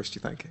documentaries first?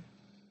 You think?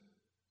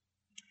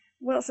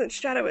 Well, since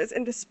Shadow is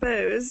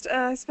indisposed,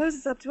 I suppose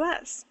it's up to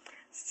us.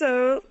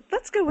 So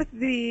let's go with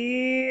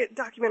the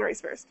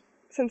documentaries first,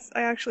 since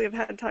I actually have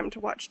had time to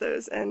watch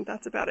those, and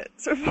that's about it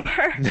so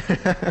far.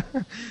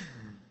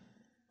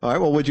 All right.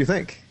 Well, what'd you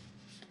think?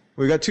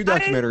 We got two I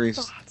documentaries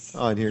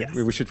thought- on here. yes.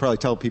 We should probably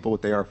tell people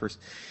what they are first.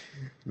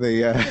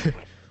 The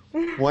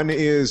one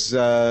is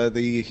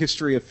the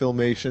history of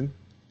Filmation,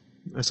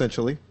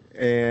 essentially,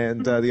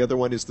 and the other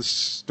one is the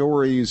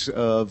stories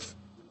of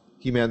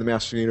He-Man: The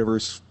Master of the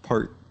Universe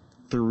Part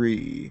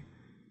 3.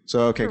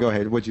 So, okay, go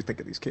ahead. What'd you think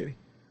of these, Katie?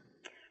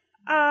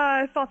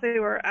 I thought they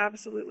were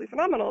absolutely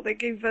phenomenal. They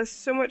gave us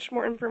so much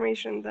more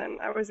information than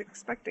I was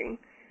expecting.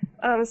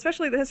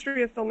 Especially the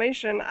history of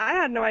Filmation. I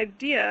had no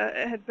idea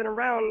it had been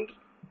around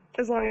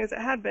as long as it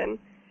had been,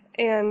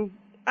 and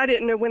I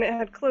didn't know when it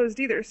had closed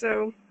either.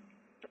 So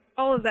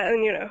all of that,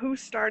 and who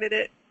started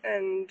it,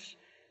 and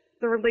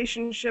the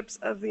relationships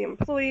of the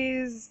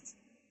employees,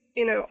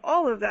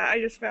 all of that, I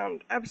just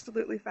found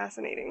absolutely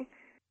fascinating.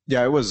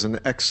 Yeah, it was an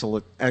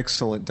excellent,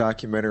 excellent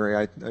documentary.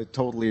 I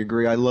totally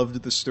agree. I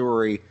loved the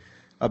story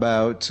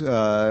about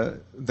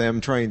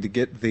them trying to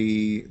get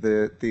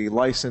the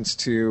license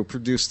to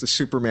produce the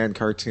Superman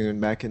cartoon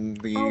back in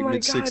the Oh my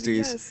mid-'60s. God,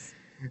 yes.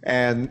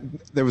 and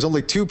there was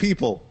only 2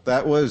 people.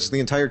 That was the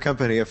entire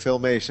company of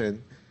Filmation,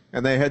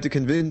 and they had to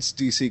convince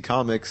DC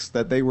Comics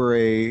that they were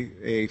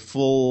a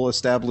full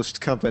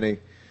established company.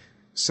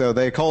 So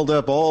they called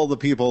up all the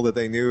people that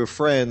they knew,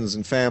 friends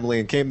and family,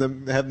 and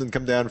had them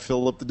come down and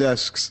fill up the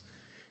desks.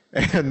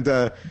 And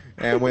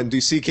when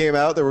DC came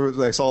out,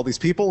 they saw all these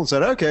people and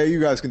said, "Okay, you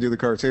guys can do the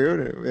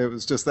cartoon."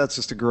 That's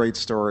just a great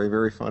story,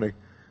 very funny.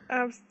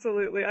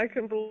 Absolutely, I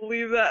couldn't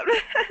believe that,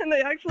 and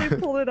they actually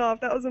pulled it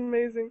off. That was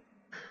amazing.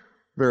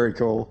 Very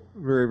cool,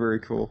 very very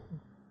cool.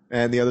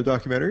 And the other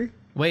documentary?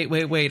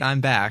 Wait,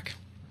 I'm back.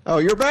 Oh,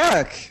 you're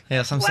back.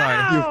 Yes, I'm Wow.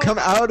 sorry. You've come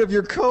out of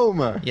your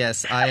coma.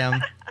 Yes, I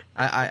am.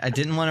 I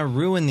didn't want to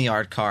ruin the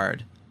art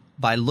card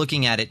by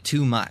looking at it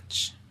too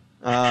much.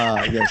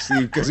 Yes,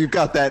 because you've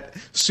got that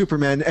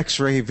Superman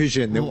X-ray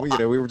vision.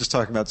 That, we were just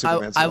talking about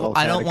Superman.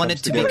 I don't want it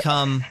to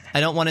become.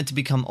 I don't want it to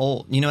become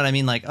old. You know what I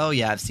mean? Like, oh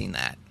yeah, I've seen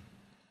that.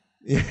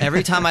 Yeah.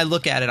 Every time I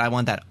look at it, I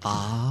want that.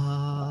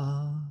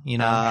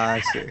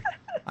 I see.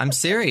 I'm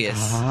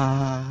serious.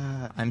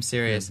 I'm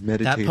serious.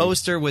 That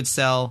poster would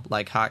sell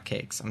like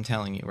hotcakes. I'm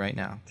telling you right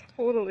now.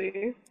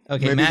 Totally.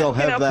 Okay, maybe Matt, they'll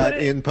have that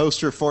in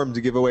poster form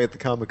to give away at the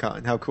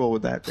Comic-Con. How cool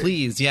would that be?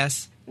 Please,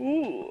 yes.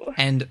 Ooh.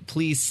 And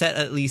please set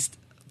at least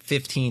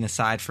 15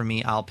 aside for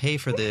me. I'll pay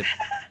for the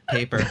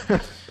paper.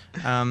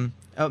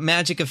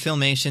 Magic of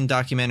Filmation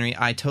documentary.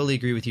 I totally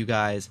agree with you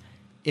guys.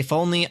 If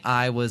only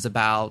I was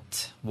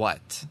about,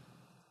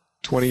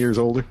 20 years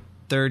older?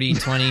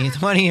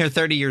 20 or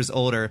 30 years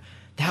older.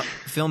 That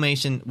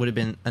Filmation would have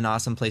been an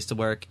awesome place to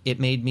work. It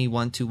made me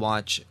want to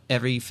watch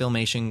every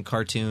Filmation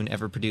cartoon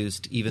ever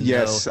produced,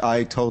 Yes,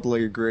 I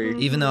totally agree.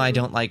 Even though I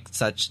don't like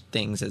such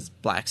things as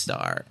Black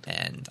Star,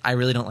 and I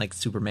really don't like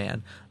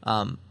Superman.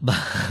 But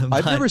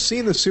I've never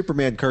seen the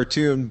Superman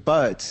cartoon,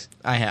 but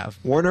I have.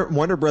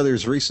 Warner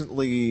Brothers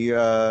recently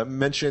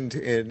mentioned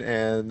in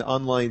an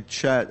online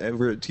chat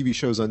over at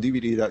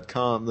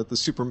TVShowsOnDVD.com that the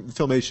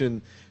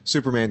Filmation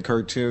Superman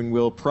cartoon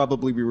will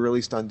probably be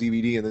released on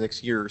DVD in the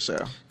next year or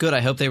so. Good.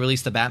 I hope they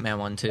release the Batman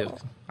one too.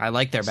 I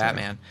like their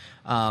Batman.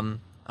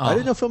 I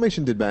didn't know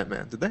Filmation did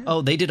Batman. Did they?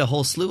 Oh, they did a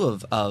whole slew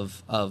of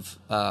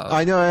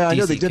I know they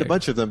did characters. a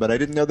bunch of them, but I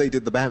didn't know they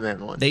did the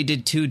Batman one. They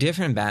did 2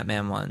 different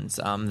Batman ones.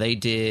 They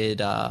did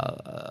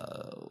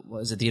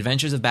was it The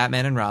Adventures of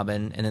Batman and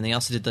Robin, and then they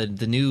also did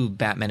the new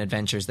Batman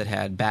Adventures that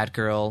had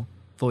Batgirl,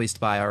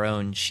 voiced by our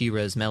own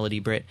She-Ra's Melody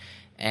Britt,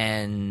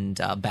 and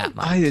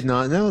Batmite. I did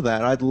not know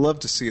that. I'd love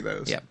to see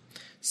those. Yep.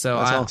 So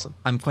that's awesome.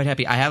 I'm quite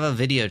happy. I have a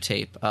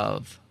videotape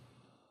of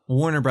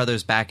Warner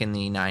Brothers back in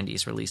the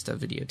 90s released a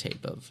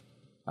videotape of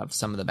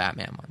some of the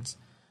Batman ones.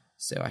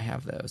 So I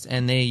have those.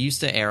 And they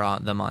used to air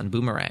them on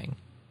Boomerang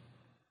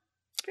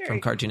from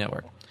Cartoon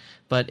Network.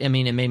 But, I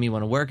mean, it made me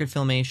want to work at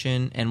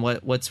Filmation. And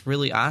what's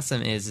really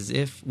awesome is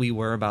if we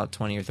were about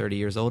 20 or 30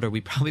 years older,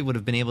 we probably would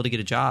have been able to get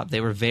a job. They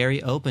were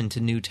very open to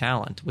new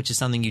talent, which is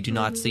something you do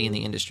not see in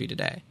the industry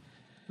today.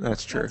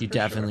 That's true. You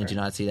definitely do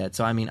not see that.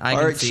 So, I mean, I All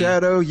can right, see...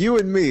 Shadow, you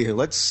and me,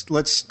 let's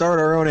start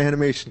our own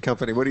animation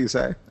company. What do you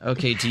say?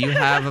 Okay, do you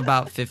have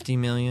about 50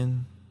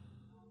 million?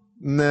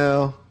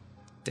 No.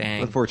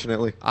 Dang.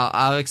 Unfortunately.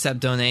 I'll accept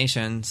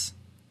donations.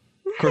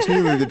 Of course,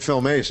 neither did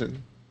Filmation.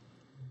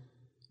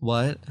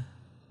 What?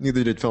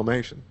 Neither did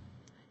Filmation.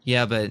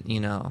 Yeah, but,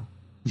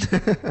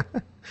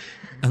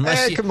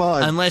 unless come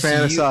on,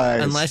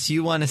 fantasize. Unless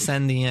you want to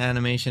send the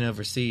animation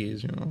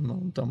overseas,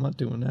 I'm not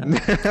doing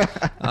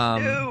that.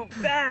 Ew,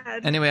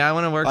 bad. Anyway, I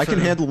want to work I can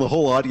handle the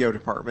whole audio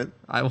department.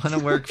 I want to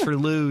work for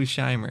Lou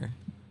Scheimer.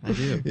 I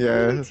do.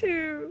 Yeah. Me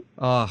too.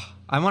 Oh,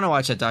 I want to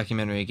watch that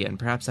documentary again.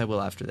 Perhaps I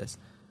will after this.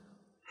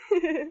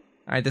 All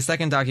right, the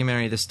second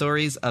documentary, The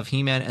Stories of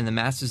He-Man and the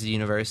Masters of the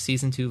Universe,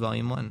 Season 2,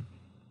 Volume 1.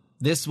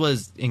 This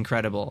was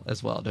incredible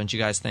as well, don't you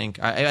guys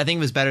think? I think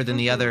it was better than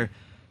the other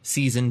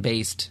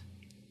season-based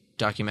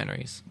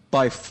documentaries.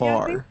 By far.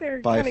 Yeah, I think they're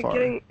by kind far. of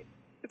getting...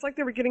 It's like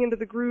they were getting into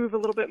the groove a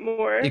little bit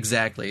more.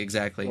 Exactly. A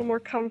little more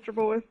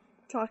comfortable with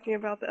talking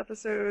about the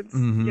episodes.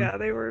 Mm-hmm. Yeah,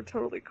 they were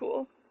totally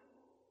cool.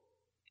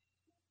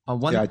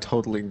 Yeah, I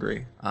totally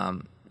agree.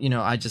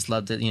 I just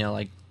loved it.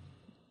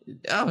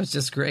 It's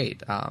just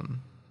great.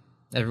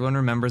 Everyone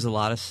remembers a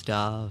lot of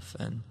stuff,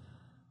 and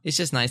it's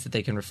just nice that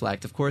they can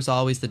reflect. Of course,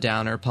 always the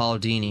downer, Paul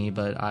Dini,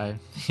 but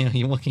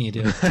what can you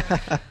do?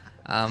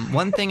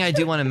 One thing I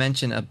do want to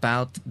mention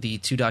about the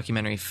 2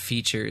 documentary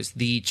features,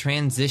 the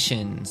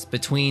transitions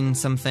between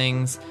some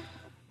things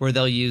where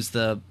they'll use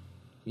the,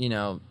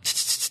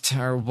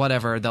 or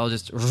whatever, they'll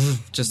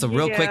just a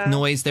real quick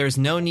noise. There's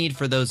no need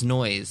for those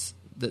noise.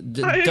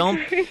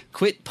 Don't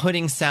quit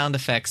putting sound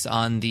effects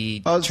on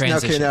the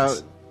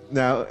transitions. Okay,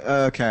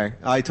 okay,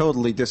 I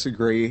totally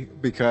disagree,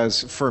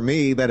 because for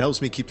me, that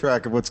helps me keep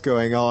track of what's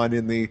going on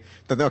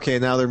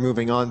now they're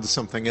moving on to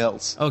something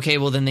else. Okay,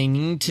 well then they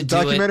need to do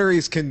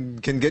Documentaries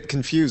can get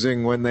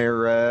confusing when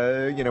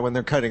they're when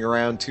they're cutting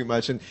around too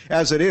much, and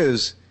as it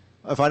is,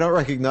 if I don't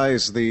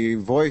recognize the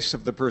voice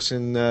of the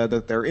person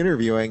that they're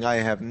interviewing, I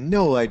have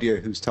no idea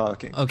who's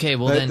talking. Okay,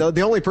 well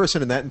the only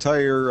person in that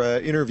entire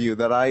interview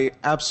that I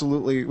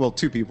absolutely,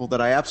 2 people that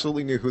I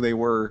absolutely knew who they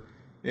were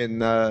in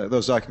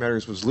those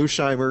documentaries was Lou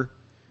Scheimer.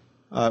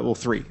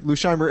 Three. Lou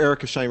Scheimer,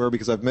 Erica Scheimer,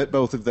 because I've met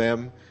both of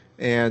them,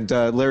 and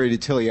Larry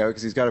DiTillio,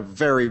 because he's got a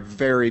very,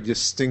 very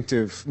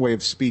distinctive way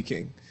of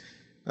speaking.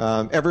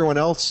 Everyone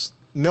else,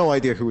 no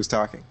idea who was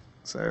talking.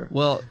 So,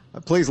 well,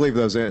 please leave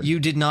those in. You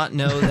did not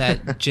know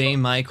that J.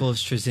 Michael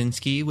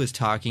Straczynski was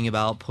talking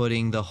about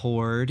putting the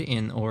Horde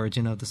in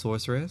Origin of the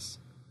Sorceress?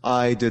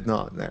 I did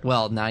not know.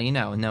 Well, now you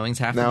know. Knowing's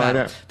half the Now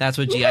battle. I know. That's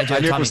what G.I. Joe I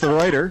knew taught it was me. the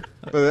writer,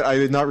 but I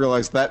did not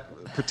realize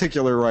that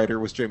particular writer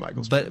was J.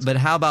 Michael Straczynski. But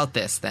how about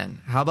this,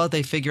 then? How about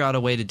they figure out a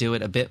way to do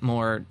it a bit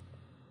more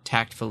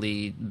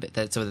tactfully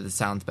so that it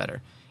sounds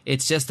better?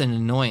 It's just an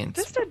annoyance.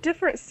 Just a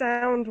different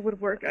sound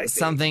would work, I think.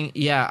 Something,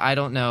 yeah, I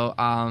don't know.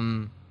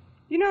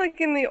 You know,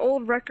 like in the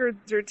old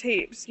records or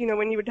tapes, you know,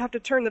 when you would have to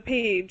turn the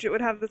page, it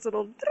would have this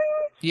little ding.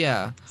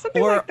 Yeah.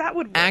 Something or like that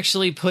would work.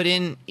 Actually put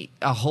in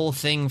a whole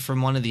thing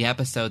from one of the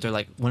episodes, or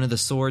like one of the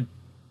sword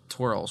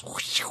twirls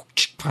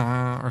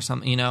or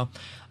something, you know?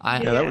 Yeah,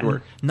 that would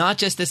work. Not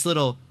just this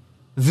little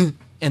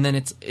and then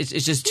it's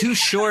just too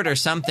short or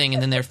something,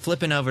 and then they're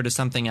flipping over to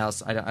something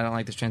else. I don't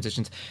like these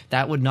transitions.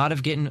 That would not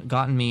have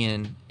gotten me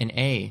an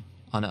A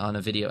on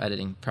a video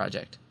editing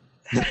project.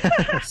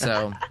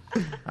 So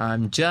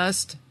I'm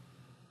just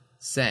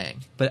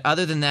saying. But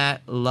other than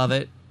that, love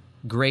it.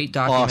 Great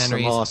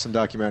documentaries. Awesome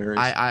documentaries.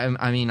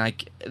 I mean,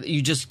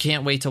 you just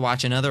can't wait to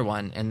watch another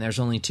one, and there's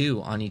only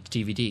 2 on each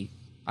DVD.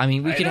 I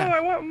mean, I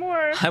want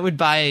more. I would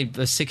buy a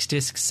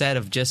 6-disc set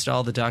of just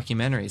all the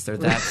documentaries. They're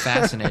that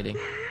fascinating.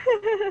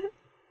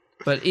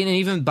 But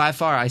even by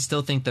far, I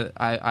still think that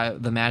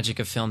the magic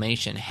of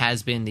Filmation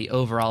has been the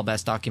overall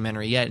best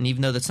documentary yet. And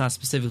even though that's not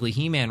specifically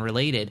He-Man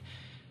related,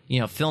 you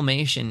know,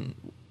 Filmation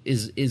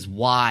is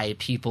why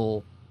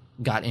people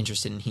got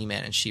interested in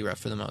He-Man and She-Ra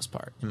for the most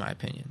part, in my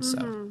opinion. Mm-hmm.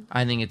 So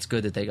I think it's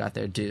good that they got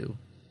their due.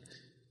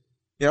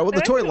 Yeah, well, the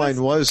toy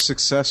line was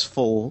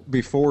successful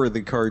before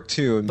the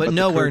cartoon. But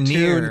nowhere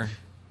near.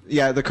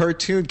 Yeah, the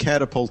cartoon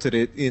catapulted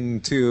it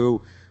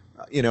into,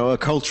 you know, a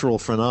cultural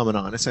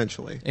phenomenon,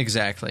 essentially.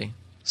 Exactly.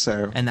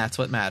 So, and that's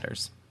what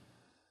matters.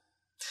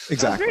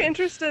 Exactly. I was very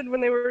interested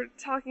when they were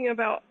talking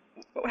about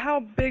how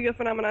big a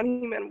phenomenon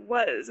He-Man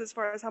was, as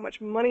far as how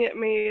much money it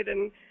made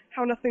and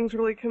how nothing's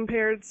really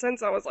compared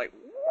since. I was like,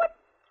 what?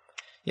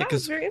 Yeah, that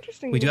was very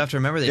interesting. We do have to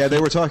remember that. Yeah,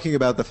 they were talking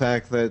about the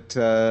fact that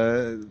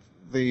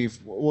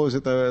what was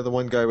it? The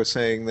one guy was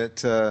saying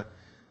that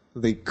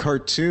the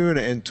cartoon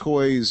and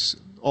toys,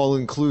 all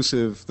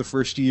inclusive, the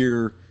first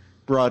year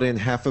brought in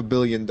 $500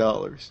 million.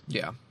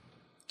 Yeah,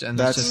 and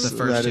that's just the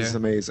first that year. Is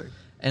amazing.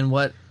 And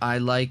what I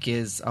like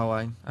is,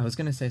 I was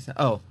going to say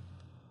something.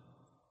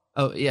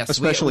 Oh, yes.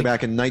 Especially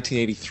back in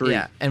 1983.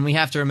 Yeah, and we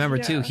have to remember,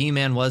 too,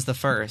 He-Man was the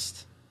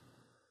first,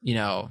 you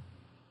know,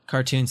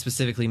 cartoon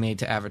specifically made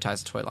to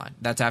advertise a toy line.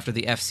 That's after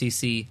the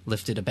FCC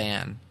lifted a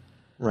ban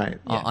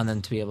on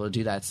them to be able to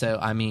do that. So,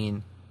 I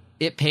mean,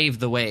 it paved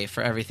the way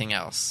for everything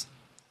else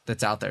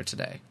that's out there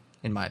today,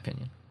 in my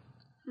opinion.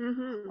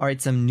 Mm-hmm. All right,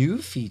 some new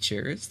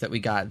features that we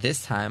got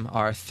this time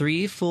are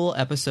 3 full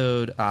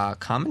episode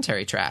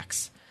commentary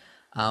tracks.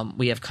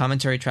 We have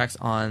commentary tracks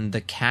on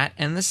The Cat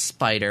and the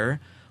Spider,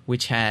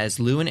 which has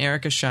Lou and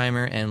Erica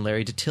Scheimer and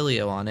Larry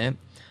DiTillio on it.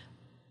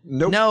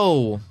 Nope.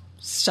 No.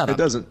 Shut up. It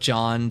doesn't.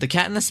 John. The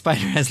Cat and the Spider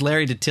has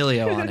Larry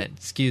DiTillio on it.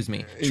 Excuse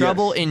me.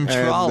 Trouble in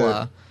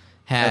Trolla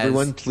has...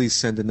 Everyone, please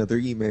send another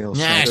email.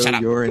 Shut up.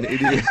 You're an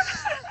idiot.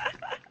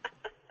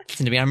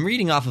 Listen to me. I'm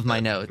reading off of my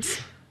notes.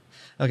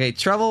 Okay,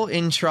 Trouble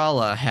in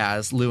Trolla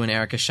has Lou and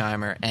Erica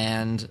Scheimer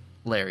and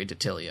Larry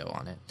DiTillio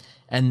on it.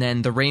 And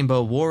then The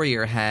Rainbow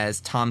Warrior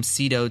has Tom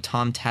Cito,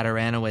 Tom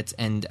Tataranowitz,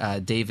 and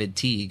David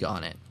Teague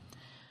on it.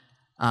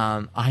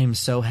 I am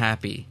so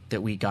happy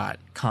that we got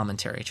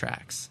commentary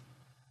tracks.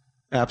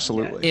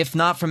 Absolutely. If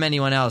not from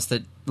anyone else,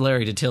 that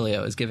Larry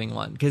DiTillio is giving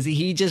one, because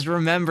he just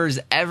remembers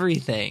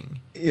everything.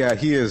 Yeah,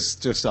 he is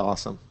just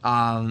awesome.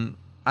 I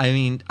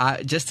mean,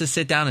 just to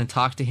sit down and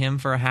talk to him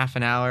for a half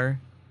an hour,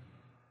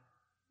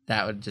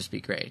 that would just be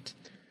great.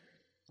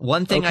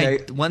 One thing I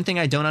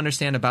don't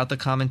understand about the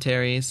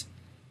commentaries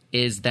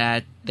is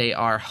that they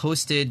are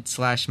hosted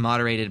 /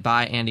 moderated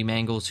by Andy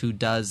Mangels, who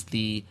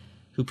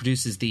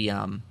produces the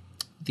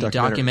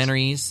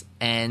documentaries,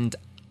 and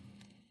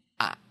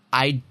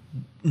I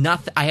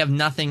have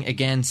nothing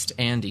against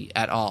Andy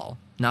at all.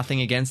 Nothing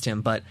against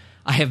him, but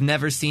I have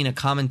never seen a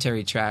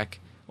commentary track,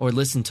 or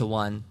listened to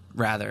one,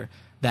 rather,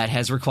 that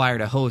has required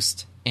a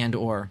host and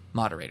or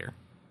moderator.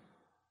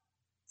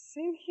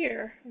 Same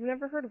here. I've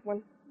never heard of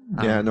one.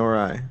 Yeah, nor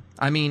I.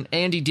 I mean,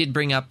 Andy did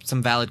bring up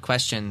some valid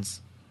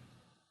questions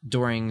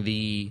during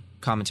the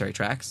commentary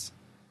tracks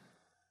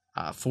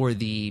for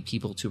the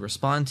people to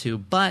respond to,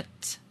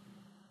 but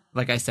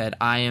like I said,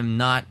 I am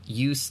not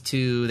used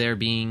to there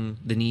being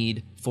the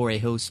need for a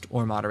host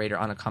or moderator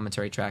on a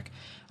commentary track.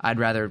 I'd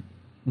rather,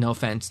 no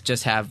offense,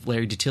 just have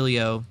Larry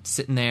DiTillio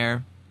sitting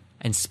there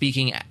and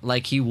speaking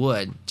like he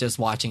would just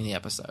watching the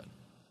episode.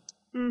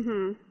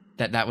 Mm-hmm.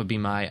 That would be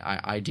my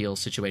ideal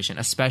situation,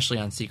 especially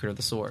on Secret of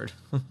the Sword.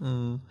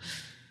 Oh,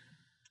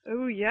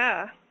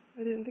 yeah.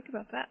 I didn't think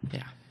about that.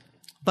 Yeah.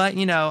 But,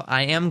 you know,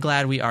 I am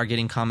glad we are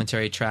getting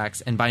commentary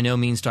tracks, and by no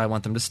means do I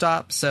want them to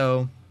stop,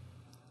 so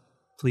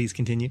please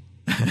continue.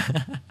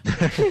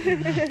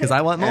 Because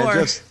I want more.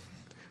 And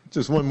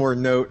just one more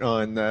note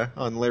on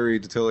Larry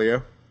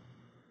DiTillio.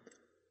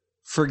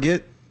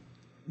 Forget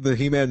the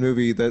He-Man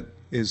movie that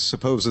is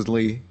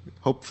supposedly,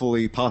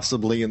 hopefully,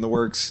 possibly in the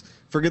works.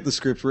 Forget the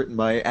script written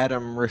by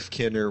Adam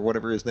Rifkin or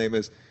whatever his name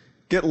is.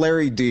 Get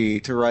Larry D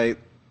to write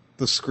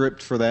the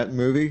script for that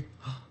movie.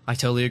 I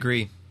totally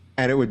agree.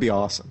 And it would be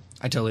awesome.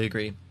 I totally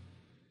agree.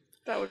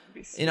 That would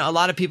be sweet. You know, a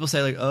lot of people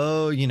say, like,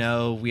 oh, you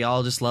know, we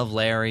all just love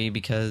Larry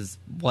because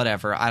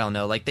whatever. I don't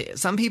know. Like,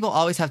 some people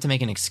always have to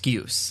make an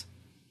excuse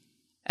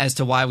as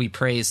to why we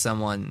praise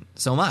someone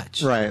so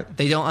much. Right.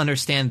 They don't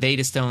understand. They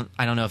just don't.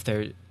 I don't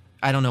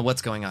know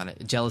what's going on. A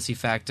jealousy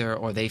factor,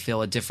 or they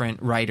feel a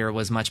different writer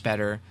was much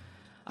better.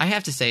 I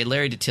have to say,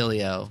 Larry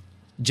DiTillio,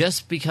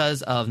 just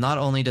because of not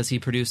only does he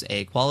produce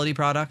a quality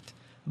product,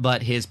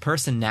 but his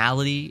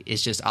personality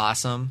is just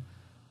awesome.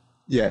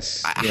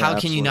 Yes. How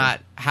can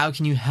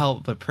you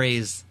help but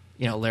praise,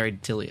 you know, Larry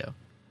DiTillio?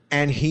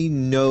 And he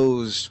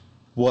knows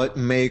what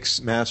makes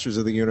Masters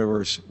of the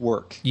Universe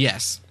work.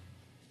 Yes.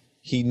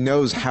 He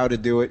knows how to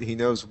do it. He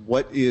knows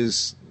what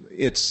is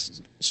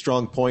its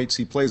strong points.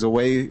 He plays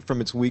away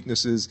from its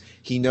weaknesses.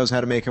 He knows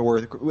how to make it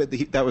work.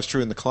 That was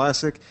true in the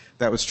classic.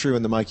 That was true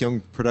in the Mike Young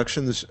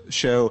Productions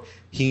show.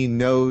 He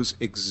knows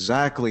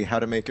exactly how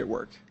to make it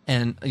work.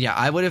 And yeah,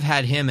 I would have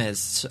had him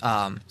as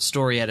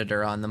story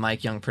editor on the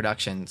Mike Young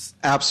Productions.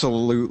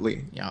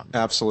 Absolutely. Yeah.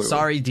 Absolutely.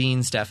 Sorry,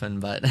 Dean Stefan,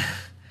 but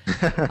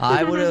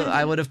I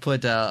would have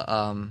put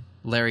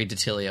Larry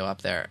DiTillio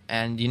up there.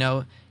 And you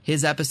know,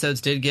 his episodes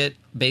did get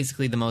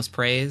basically the most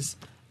praise.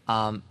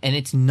 And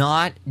it's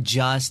not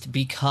just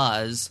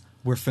because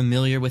we're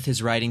familiar with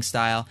his writing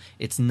style.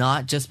 It's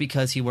not just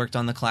because he worked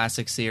on the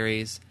classic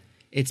series.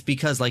 It's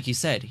because, like you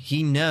said,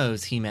 he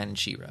knows He-Man and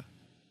She-Ra.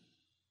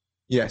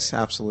 Yes,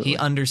 absolutely. He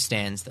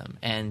understands them.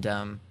 And,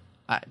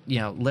 you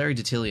know, Larry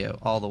DiTillio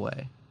all the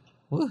way.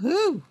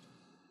 Woohoo!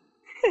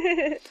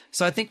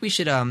 So I think we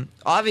should,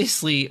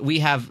 obviously, we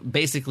have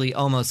basically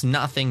almost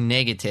nothing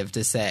negative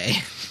to say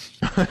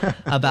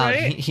about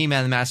right?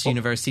 He-Man the Master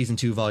Universe Season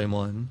 2, Volume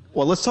 1.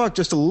 Well, let's talk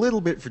just a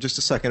little bit for just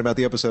a second about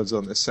the episodes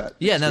on this set.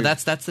 Yeah, no,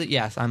 that's it.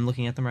 Yes, I'm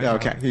looking at them right now.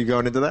 Okay, you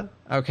going into that?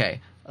 Okay.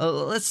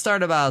 Let's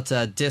start about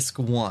Disc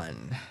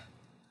 1.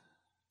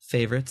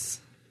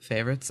 Favorites?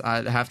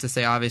 I'd have to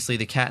say, obviously,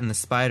 The Cat and the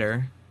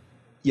Spider.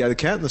 Yeah, The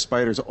Cat and the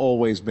Spider's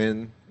always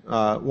been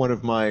one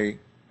of my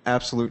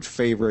absolute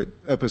favorite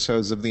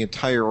episodes of the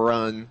entire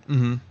run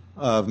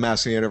of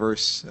Master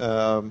Universe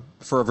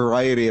for a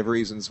variety of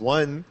reasons.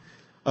 One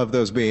of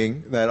those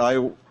being that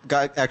I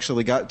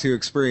actually got to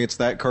experience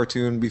that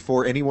cartoon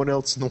before anyone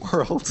else in the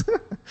world.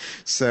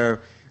 So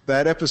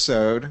that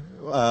episode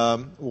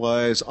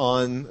was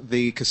on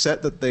the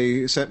cassette that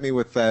they sent me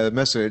with the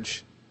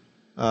message.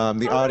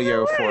 The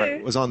audio for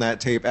it was on that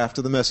tape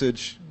after the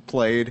message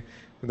played,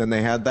 and then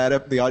they had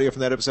the audio from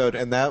that episode,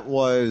 and that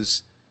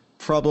was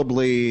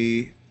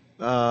probably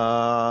 2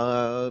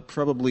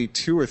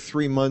 or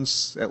 3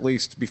 months at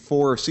least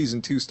before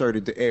season 2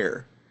 started to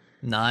air.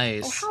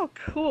 Nice. Oh,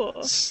 how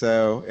cool!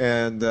 So,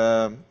 and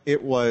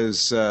it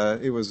was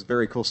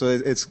very cool. So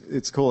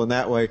it's cool in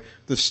that way.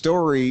 The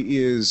story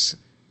is.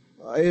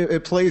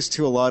 It plays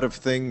to a lot of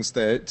things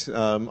that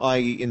I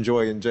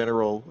enjoy in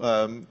general.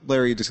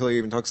 Larry DiTillio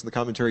even talks in the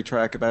commentary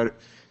track about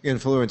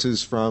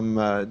influences from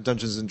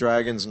Dungeons and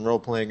Dragons and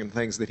role-playing and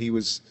things that he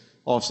was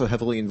also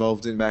heavily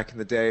involved in back in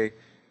the day.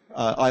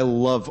 I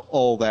love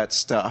all that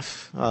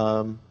stuff.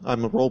 I'm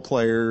a role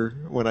player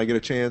when I get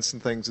a chance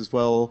and things as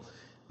well.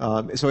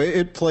 So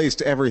it plays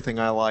to everything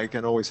I like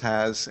and always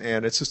has,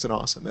 and it's just an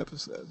awesome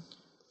episode.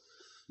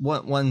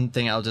 One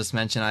thing I'll just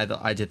mention,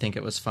 I did think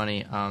it was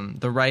funny.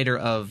 The writer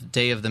of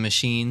Day of the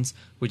Machines,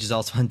 which is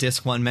also on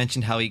Disc 1,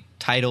 mentioned how he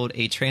titled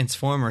a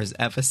Transformers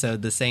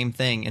episode the same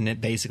thing, and it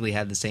basically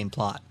had the same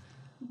plot.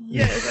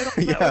 Yes,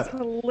 I thought that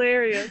was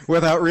hilarious.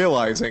 Without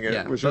realizing it,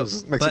 Yeah, which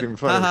makes it even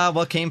funnier.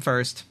 What came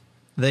first?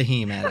 The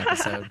He-Man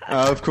episode.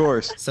 Of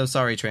course. So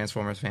sorry,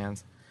 Transformers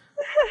fans.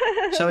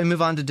 Shall we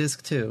move on to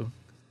Disc 2?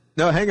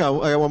 No, hang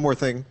on. I got one more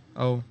thing.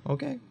 Oh,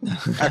 okay.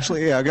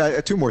 Actually, yeah, I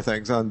got 2 more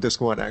things on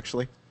Disc 1,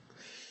 actually.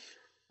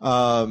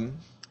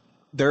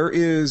 There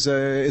is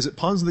it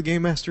Pawns of the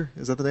Game Master?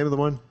 Is that the name of the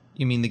one?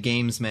 You mean the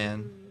Games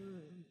Man?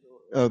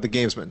 Oh, the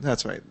Gamesman.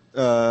 That's right.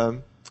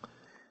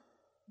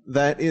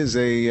 That is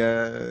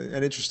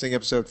an interesting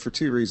episode for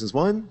 2 reasons.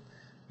 One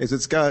is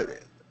it's got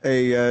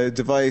a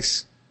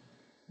device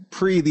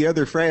pre the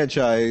other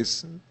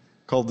franchise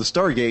called the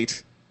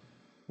Stargate,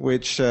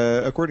 which,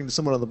 according to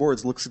someone on the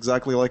boards, looks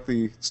exactly like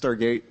the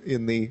Stargate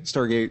in the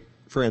Stargate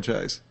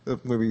franchise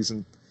of movies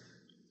and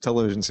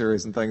television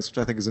series and things, which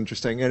I think is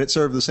interesting, and it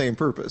served the same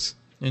purpose.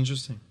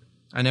 Interesting.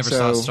 I never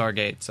saw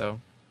Stargate, so.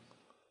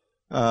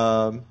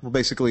 Well,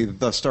 basically,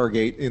 the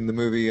Stargate in the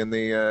movie and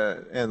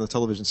the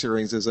television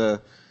series is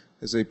a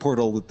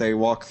portal that they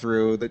walk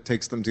through that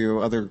takes them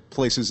to other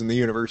places in the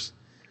universe,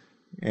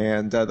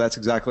 and that's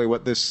exactly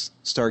what this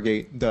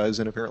Stargate does,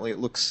 and apparently it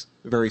looks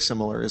very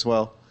similar as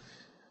well.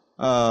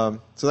 So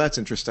that's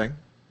interesting.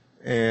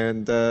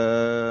 And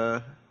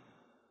and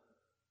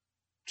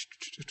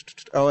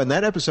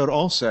that episode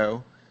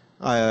also,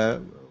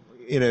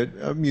 in an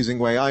amusing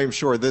way, I am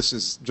sure this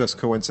is just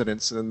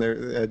coincidence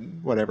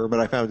and whatever, but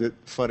I found it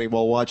funny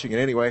while watching it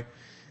anyway,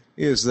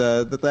 is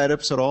that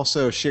episode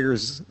also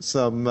shares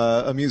some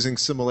amusing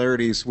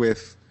similarities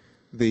with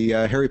the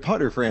Harry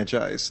Potter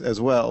franchise as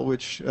well,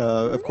 which,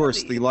 of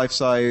course, the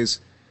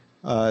life-size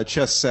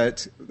chess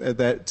set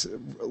that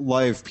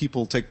live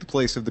people take the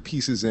place of the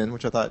pieces in,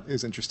 which I thought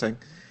is interesting.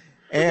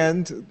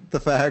 And the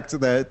fact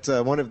that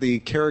one of the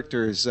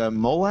characters,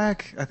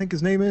 Molak, I think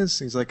his name is,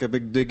 he's like a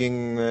big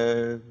digging,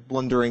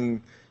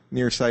 blundering,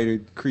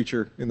 nearsighted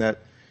creature in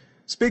that,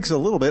 speaks a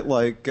little bit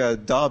like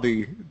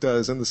Dobby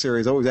does in the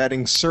series, always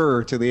adding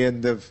 "sir" to the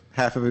end of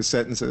half of his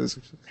sentences.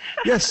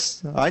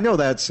 Yes, I know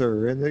that,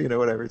 sir, and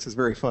whatever. It's just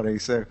very funny.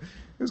 So it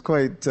was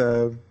quite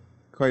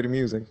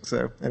amusing.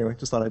 So anyway,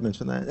 just thought I'd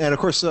mention that. And of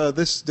course,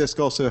 this disc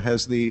also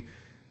has the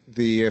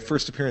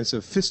first appearance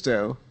of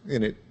Fisto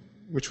in it,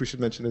 which we should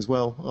mention as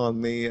well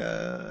on the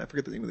I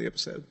forget the name of the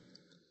episode.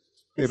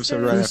 The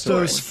episode right after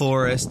Fisto's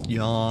Forest,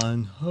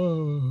 yawn.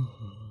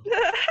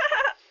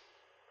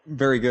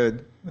 Very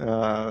good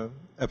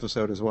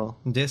episode as well.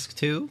 Disc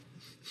 2?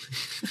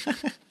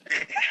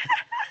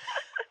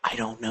 I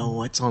don't know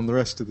what's on the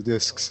rest of the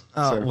discs.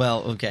 Oh, so.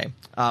 well, okay.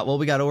 Well,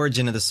 we got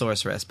Origin of the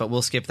Sorceress, but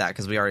we'll skip that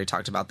because we already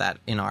talked about that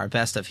in our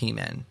Best of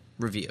He-Man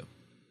review.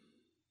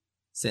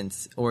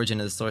 Since Origin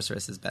of the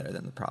Sorceress is better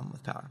than The Problem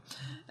with Power.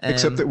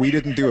 Except that we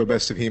didn't do a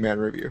Best of He-Man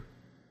review.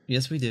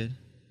 Yes, we did.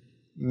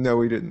 No,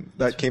 we didn't.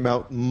 That came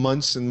out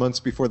months and months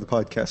before the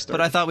podcast started.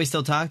 But I thought we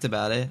still talked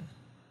about it.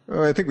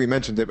 Oh, I think we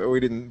mentioned it, but we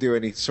didn't do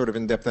any sort of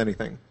in-depth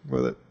anything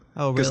with it.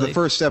 Oh, really? Because the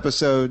first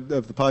episode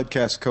of the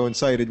podcast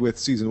coincided with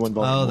Season 1,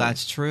 Volume 1. Oh,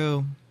 that's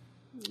true.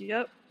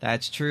 Yep.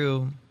 That's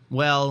true.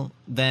 Well,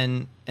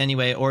 then,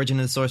 anyway, Origin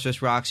of the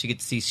Sorceress rocks. You get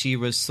to see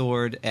She-Ra's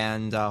sword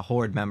and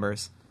Horde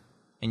members.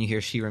 And you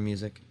hear She-Ra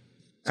music.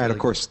 And, of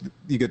course,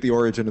 you get the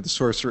Origin of the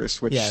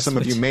Sorceress, which some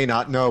of you may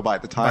not know by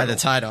the title. By the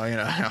title,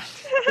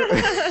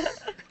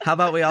 How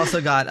about we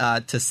also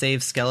got To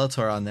Save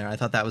Skeletor on there? I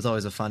thought that was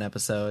always a fun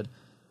episode.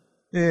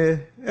 Yeah,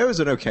 it was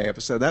an okay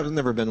episode. That has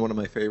never been one of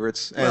my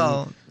favorites. And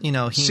well,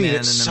 He-Man seen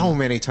it so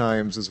many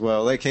times as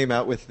well. They came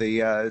out with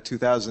the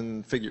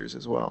 2000 figures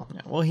as well.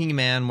 Yeah, well,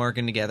 He-Man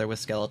working together with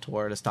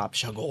Skeletor to stop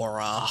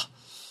Shagora.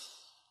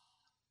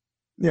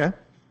 Yeah,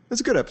 it's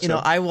a good episode.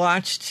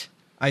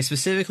 I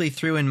specifically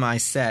threw in my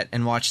set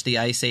and watched The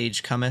Ice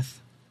Age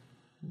Cometh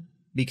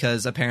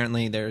because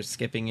apparently there's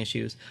skipping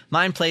issues.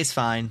 Mine plays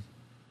fine,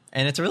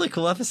 and it's a really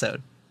cool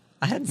episode.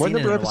 I hadn't seen it in a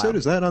while. What number episode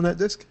is that on that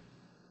disc?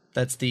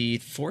 That's the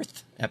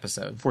 4th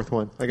episode. 4th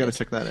one. I got to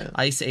check that out.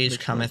 Ice Age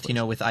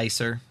Cometh, with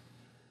Icer.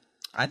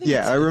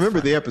 I remember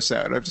the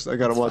episode. I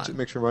got to watch it,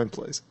 make sure mine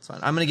plays. It's fine.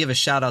 I'm going to give a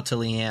shout out to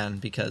Leanne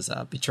because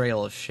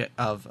Betrayal of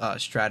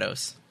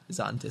Stratos is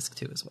on disc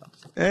 2 as well.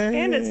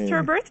 And it's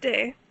her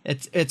birthday.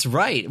 It's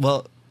right.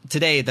 Well,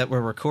 today that we're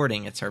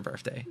recording, it's her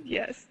birthday.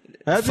 Yes.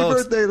 Happy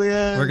birthday,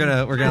 Leanne. We're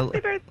gonna Happy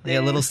birthday.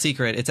 a little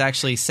secret. It's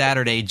actually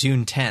Saturday,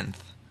 June 10th.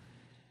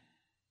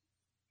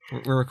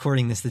 We're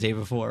recording this the day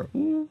before.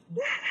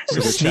 So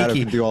the chat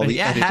can do all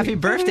the editing. Happy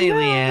birthday,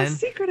 Leanne. The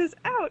secret is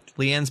out.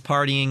 Leanne's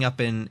partying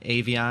up in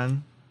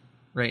Avion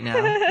right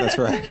now. That's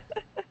right.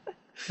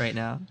 Right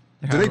now.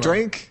 Do they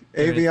drink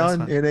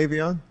Avion in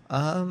Avion?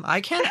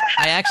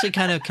 I actually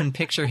kind of can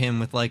picture him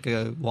with like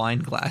a wine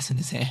glass in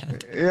his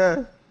hand.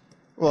 Yeah.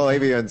 Well,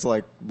 Avion's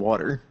like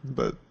water,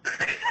 but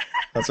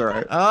that's all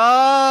right.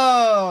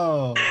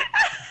 Oh!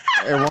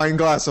 A wine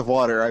glass of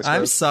water, I suppose.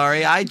 I'm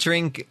sorry. I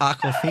drink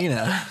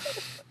Aquafina.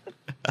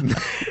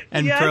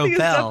 And yeah, Propel. I think it's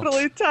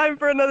definitely time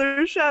for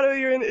another Shadow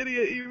You're an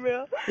Idiot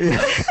email.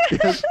 Yeah.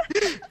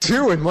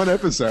 2 in one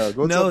episode.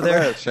 What's up with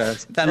that,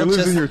 Shaz? You're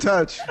losing your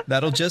touch.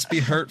 That'll just be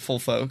hurtful,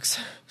 folks.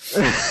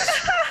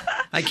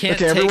 I can't Okay,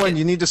 take everyone, it.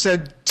 you need to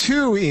send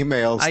 2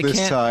 emails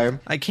this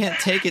time. I can't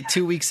take it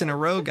 2 weeks in a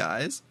row,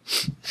 guys.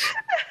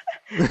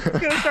 It's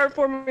gonna start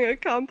forming a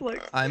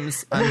complex. I'm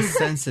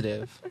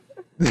sensitive.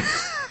 I'm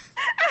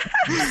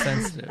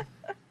sensitive.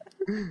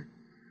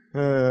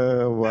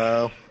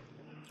 Wow.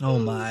 Oh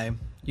my.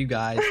 You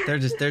guys, they're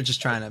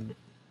just trying to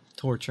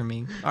torture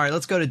me. All right,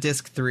 let's go to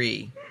disc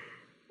 3.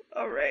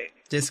 All right.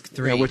 Disc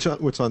 3. Yeah,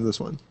 what's on this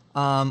one?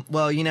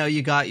 Well,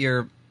 you got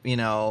your,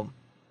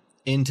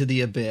 Into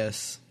the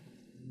Abyss.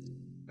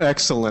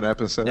 Excellent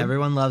episode.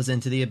 Everyone loves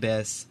Into the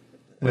Abyss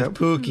with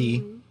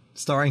Pookie,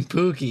 starring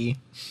Pookie.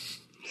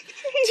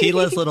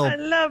 Tila's little I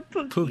love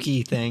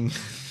Pookie thing.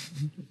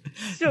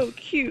 So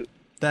cute.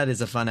 That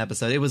is a fun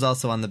episode. It was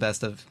also on the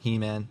Best of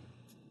He-Man.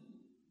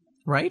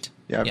 Right?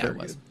 Yeah, it very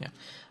was. good.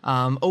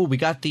 Yeah. We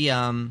got the...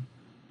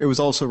 It was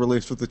also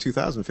released with the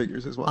 2000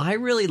 figures as well. I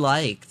really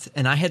liked,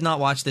 and I had not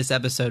watched this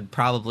episode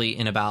probably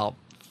in about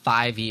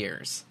 5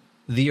 years.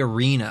 The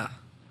Arena.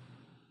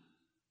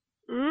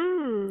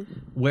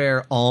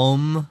 Where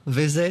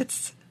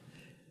visits,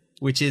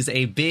 which is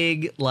a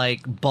big,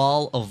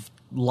 ball of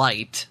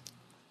light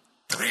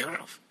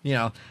you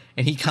know,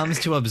 and he comes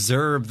to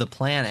observe the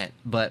planet.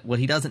 But what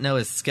he doesn't know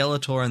is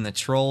Skeletor and the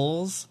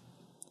trolls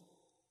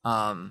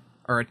are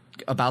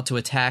about to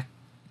attack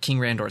King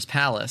Randor's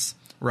palace,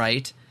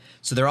 right?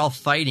 So they're all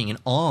fighting, and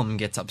Ulm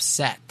gets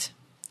upset.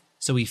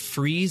 So he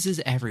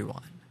freezes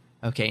everyone,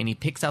 okay? And he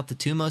picks out the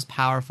two most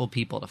powerful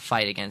people to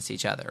fight against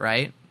each other,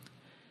 right?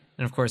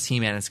 And, of course,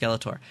 He-Man and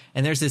Skeletor.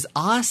 And there's this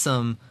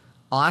awesome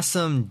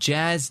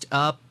jazzed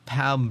up,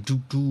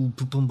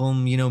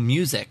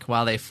 music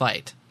while they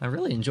fight. I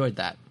really enjoyed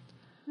that.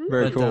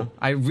 Very cool.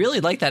 I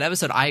really liked that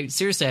episode.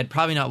 I'd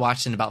probably not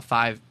watched it in about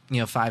 5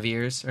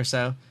 years or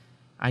so.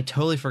 I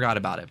totally forgot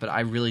about it, but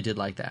I really did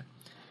like that.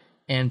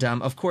 And,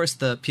 of course,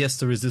 the pièce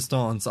de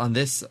résistance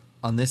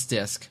on this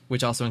disc,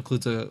 which also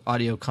includes an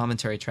audio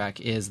commentary track,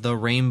 is The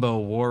Rainbow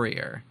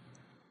Warrior.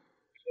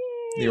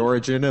 The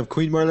origin of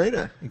Queen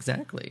Marlena.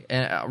 Exactly.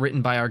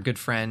 Written by our good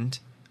friend,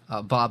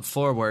 Bob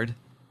Forward,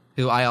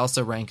 who I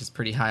also rank as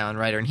pretty high on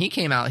writer. And he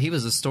came out, he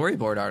was a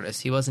storyboard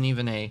artist. He wasn't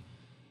even a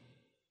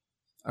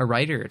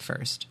writer at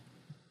first.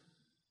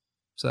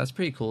 So that's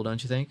pretty cool,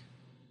 don't you think?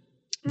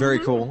 Very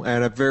cool,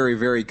 and a very,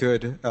 very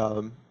good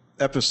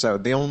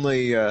episode. The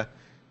only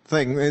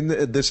thing, and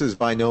this is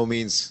by no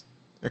means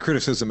a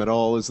criticism at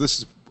all, is this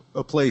is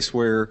a place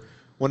where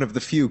one of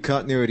the few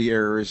continuity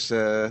errors,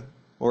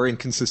 or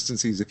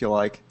inconsistencies, if you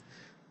like,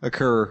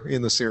 occur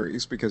in the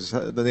series, because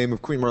the name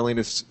of Queen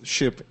Marlena's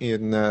ship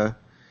in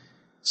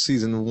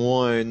Season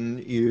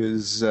 1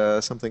 is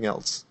something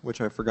else,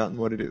 which I've forgotten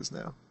what it is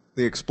now.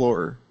 The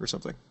Explorer or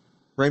something.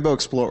 Rainbow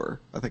Explorer,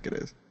 I think it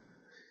is.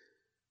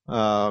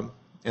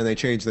 And they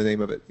changed the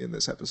name of it in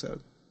this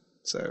episode.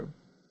 So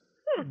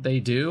They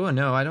do?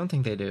 No, I don't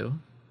think they do.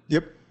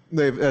 Yep.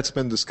 That's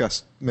been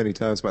discussed many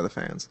times by the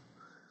fans.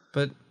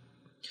 But,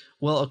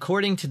 well,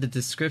 according to the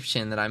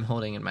description that I'm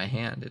holding in my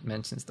hand, it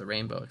mentions the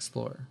Rainbow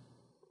Explorer.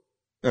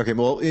 Okay,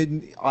 well,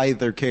 in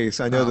either case,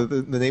 I know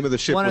that the name of the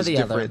ship was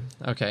different.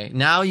 Other. Okay,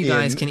 now you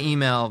guys can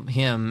email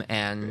him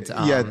and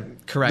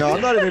correct No, it.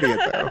 I'm not an idiot,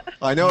 though.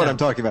 I know what I'm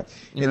talking about.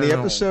 In the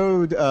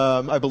episode,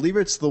 I believe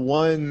it's the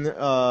one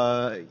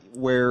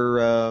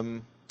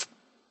where...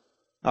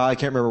 I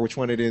can't remember which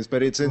one it is,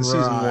 but it's in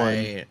Season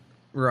 1.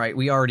 Right,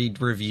 we already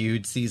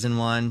reviewed Season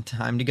 1.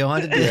 Time to go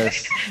on to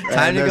disc. Yes.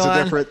 Time to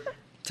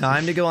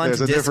go on There's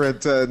to a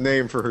different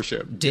name for her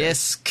ship.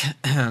 Disc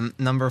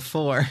number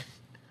 4.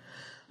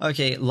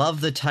 Okay,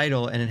 love the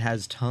title, and it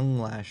has Tongue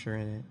Lasher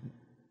in it.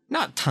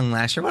 Not Tongue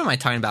Lasher. What am I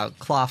talking about?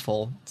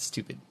 Clawful.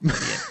 Stupid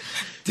idiot.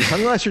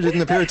 Tongue Lasher didn't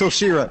appear until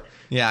She-Ra.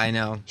 Yeah, I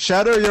know.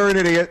 Shadow, you're an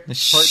idiot.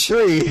 Part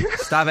 3.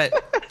 Stop it.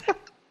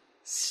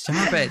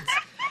 Stop it.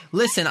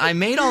 Listen, I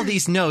made all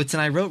these notes,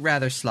 and I wrote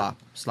rather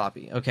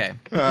sloppy. Okay.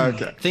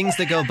 Okay. Things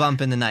that go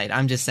bump in the night.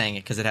 I'm just saying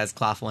it because it has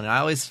Clawful in it. I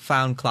always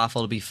found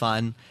Clawful to be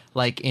fun,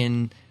 like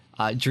in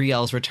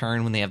Driel's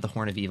Return when they have the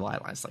Horn of Evil. I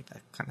like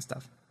that kind of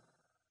stuff.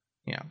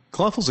 Yeah.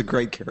 Clawful's a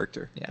great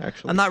character,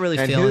 actually. I'm not really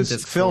and feeling his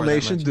Disc 4 that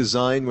Filmation much.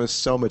 design was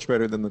so much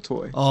better than the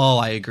toy. Oh,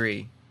 I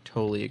agree.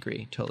 Totally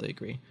agree.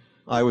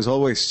 I was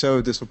always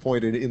so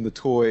disappointed in the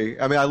toy.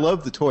 I mean, I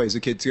loved the toy as a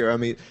kid, too. I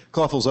mean,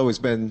 Clawful's always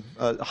been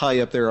high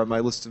up there on my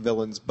list of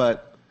villains,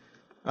 but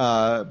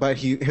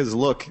his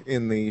look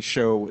in the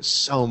show was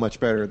so much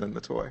better than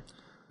the toy.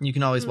 You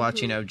can always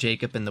watch,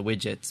 Jacob and the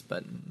Widgets,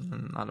 but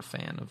I'm not a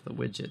fan of the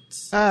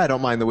Widgets. I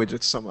don't mind the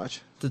Widgets so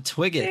much. The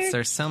Twiggets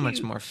are so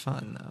much more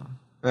fun, though.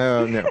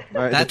 Oh, no.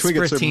 That's the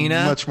Twiggets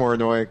Spertina. are much more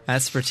annoying.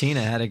 That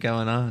Spertina had it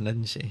going on,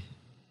 didn't she?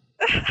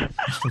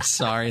 I'm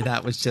sorry,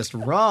 that was just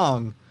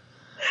wrong.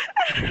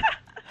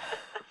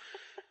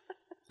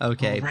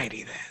 Okay.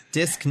 Alrighty then.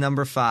 Disc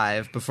number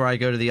 5, before I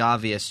go to the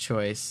obvious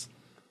choice.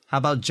 How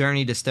about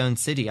Journey to Stone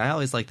City? I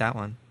always like that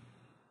one.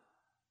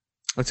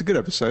 That's a good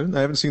episode.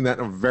 I haven't seen that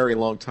in a very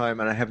long time,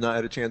 and I have not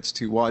had a chance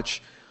to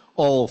watch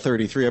all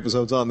 33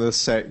 episodes on this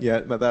set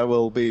yet, but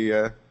that'll be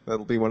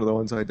one of the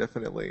ones I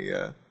definitely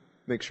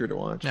make sure to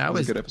watch. Yeah, it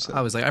was a good episode.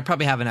 I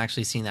probably haven't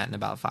actually seen that in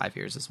about 5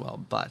 years as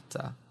well, but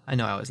I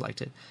know I always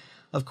liked it.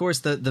 Of course,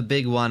 the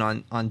big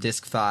one on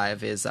Disc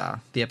 5 is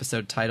the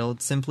episode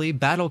titled simply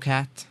Battle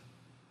Cat.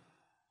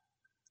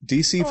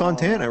 DC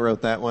Fontana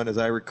wrote that one, as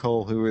I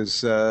recall, who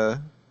is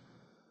a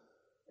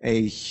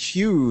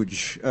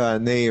huge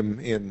name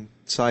in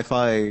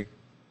sci-fi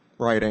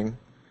writing,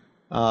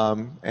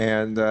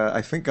 and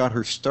I think got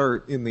her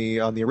start on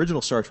the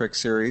original Star Trek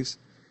series.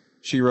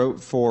 She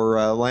wrote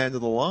for Land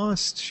of the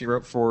Lost.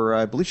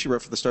 I believe she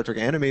wrote for the Star Trek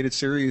animated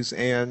series,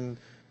 and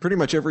pretty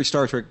much every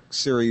Star Trek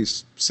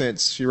series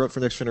since. She wrote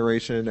for Next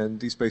Generation and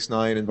Deep Space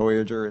Nine and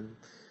Voyager, and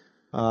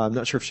I'm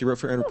not sure if she wrote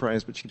for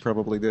Enterprise, but she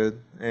probably did.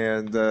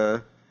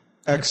 And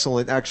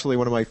excellent, actually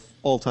one of my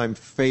all-time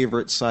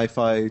favorite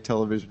sci-fi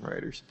television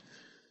writers.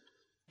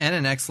 And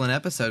an excellent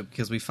episode,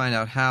 because we find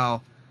out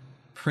how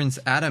Prince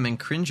Adam and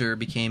Cringer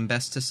became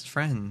bestest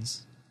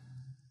friends.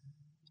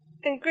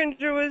 And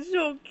Cringer was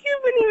so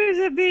cute when he was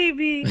a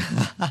baby.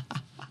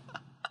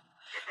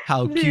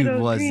 How cute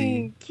Little was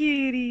green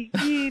he?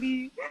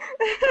 Kitty.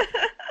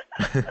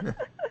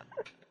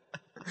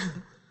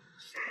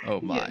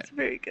 Oh my. Yeah, it's a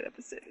very good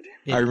episode.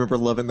 I remember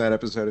loving that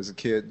episode as a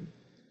kid.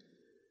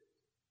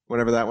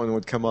 whenever that one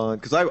would come on.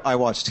 Because I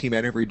watched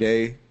He-Man every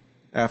day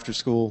after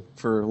school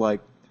for like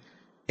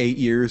 8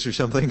 years or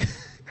something.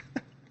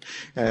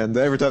 And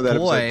every time that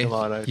episode come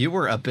on, you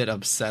were a bit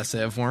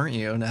obsessive, weren't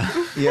you?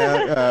 No.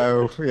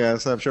 Yeah,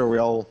 yes, I'm sure we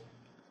all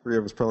three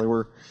of us probably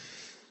were.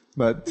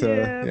 But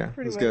it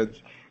was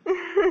good.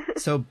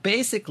 So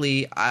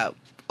basically,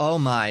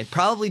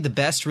 probably the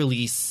best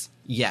release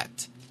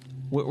yet.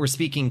 We're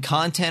speaking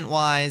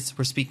content-wise.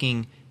 We're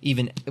speaking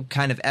even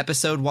kind of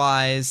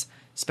episode-wise,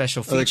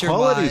 special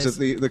feature-wise.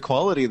 The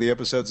quality of the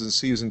episodes in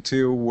Season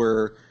 2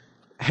 were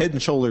head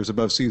and shoulders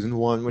above Season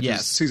 1, which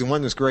is Season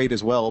 1 is great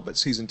as well, but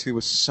Season 2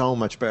 was so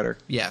much better.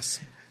 Yes.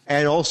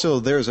 And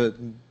also, there's a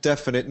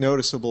definite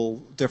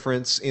noticeable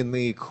difference in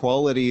the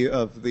quality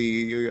of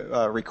the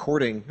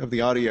recording of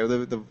the audio,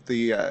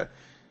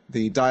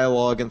 the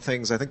dialogue and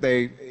things. I think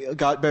they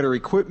got better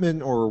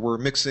equipment or were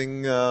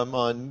mixing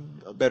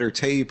on better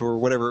tape or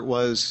whatever it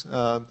was.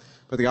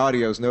 But the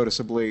audio is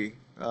noticeably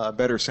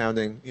better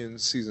sounding in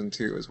Season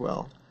 2 as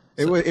well.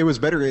 It was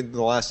better in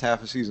the last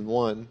half of Season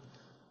 1.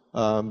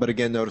 But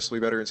again,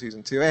 noticeably better in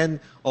Season 2. And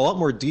a lot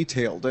more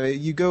detailed.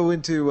 You go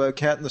into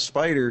Cat and the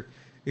Spider.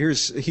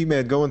 Here's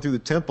He-Man going through the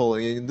temple,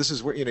 and this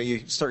is where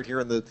you start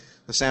hearing the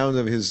sound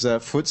of his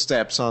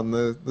footsteps on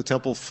the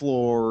temple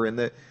floor, and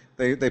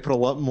they put a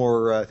lot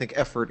more, I think,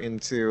 effort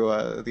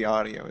into the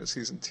audio in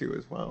Season 2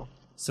 as well.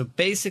 So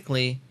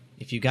basically,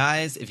 if you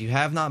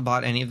have not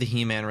bought any of the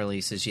He-Man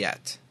releases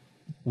yet,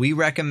 we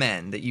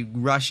recommend that you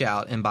rush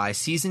out and buy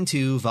Season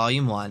 2,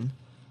 Volume 1,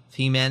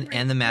 He-Man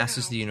and the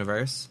Masters of the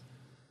Universe.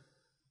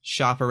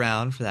 Shop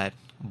around for that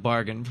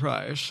bargain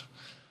price.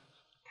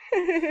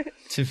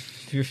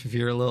 If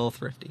you're a little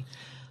thrifty.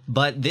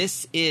 But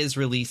this is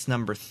release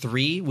number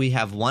 3. We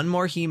have one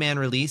more He-Man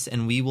release,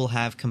 and we will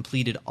have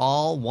completed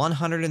all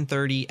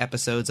 130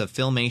 episodes of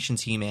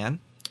Filmation's He-Man.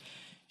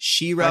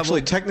 She-Ra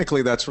Actually,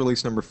 technically, that's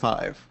release number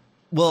 5.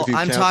 Well, if you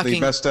I'm count talking the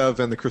best of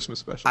and the Christmas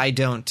special. I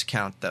don't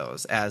count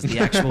those as the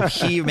actual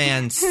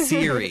He-Man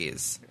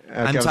series.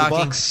 I'm the talking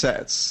box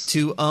sets.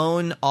 To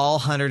own all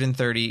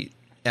 130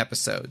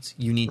 episodes,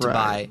 you need to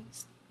buy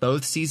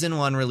both Season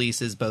 1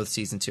 releases, both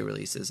Season 2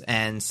 releases.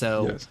 And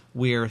so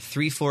we're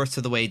 3/4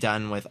 of the way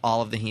done with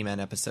all of the He-Man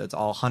episodes,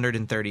 all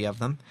 130 of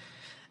them.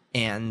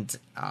 And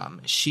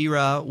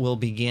She-Ra will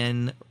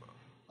begin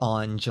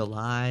on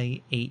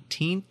July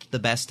 18th. The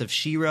Best of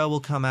She-Ra will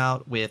come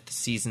out with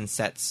season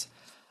sets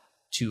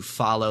to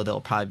follow.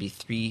 There'll probably be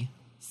 3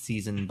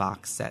 season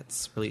box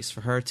sets released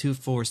for her, 2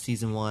 for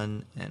Season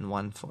 1 and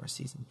 1 for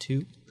Season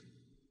 2.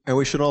 And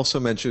we should also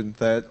mention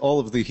that all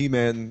of the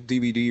He-Man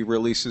DVD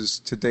releases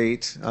to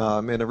date,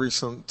 in a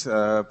recent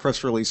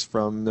press release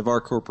from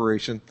Navarre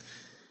Corporation,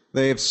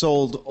 they have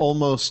sold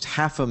almost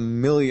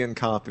 500,000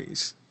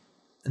 copies.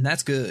 And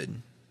that's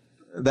good.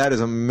 That is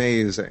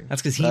amazing.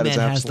 That's because He-Man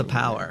has the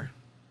power.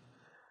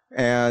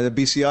 And the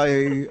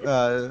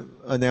BCI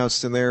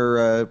announced in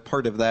their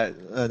part of that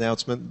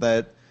announcement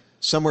that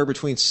somewhere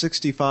between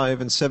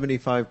 65 and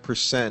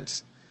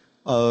 75%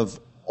 of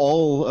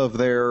all of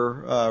their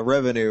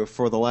revenue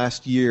for the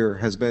last year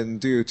has been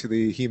due to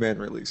the He-Man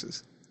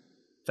releases.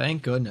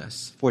 Thank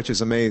goodness. Which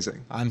is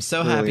amazing. I'm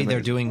so happy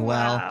they're doing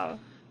well. Wow.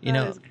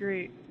 That is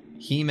great.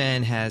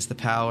 He-Man has the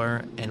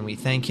power, and we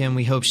thank him.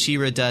 We hope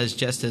She-Ra does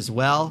just as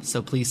well,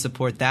 so please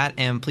support that,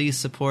 and please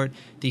support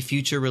the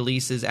future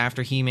releases.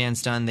 After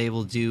He-Man's done, they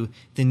will do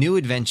The New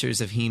Adventures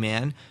of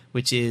He-Man,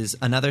 which is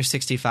another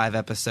 65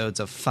 episodes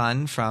of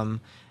fun from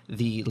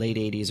the late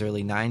 80s,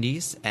 early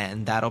 90s,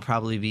 and that'll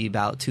probably be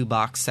about 2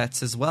 box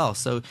sets as well.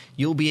 So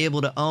you'll be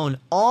able to own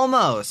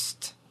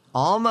almost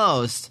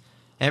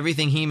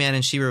everything He-Man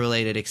and She-Ra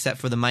related, except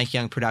for the Mike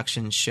Young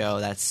Productions show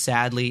that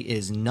sadly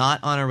is not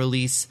on a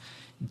release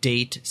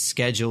date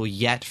schedule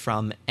yet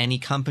from any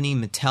company.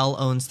 Mattel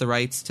owns the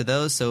rights to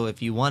those, so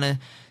if you want to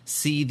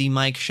see the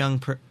Mike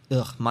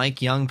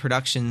Young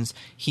Productions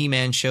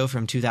He-Man show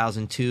from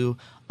 2002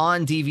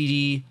 on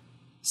DVD,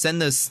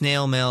 send those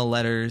snail mail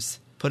letters,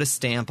 put a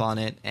stamp on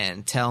it,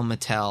 and tell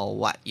Mattel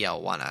what you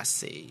want to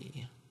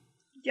see.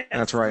 Yes,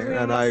 that's right,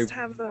 and I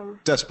have them.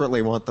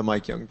 Desperately want the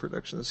Mike Young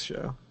Productions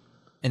show.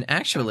 And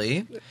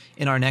actually,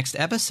 in our next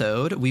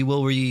episode, we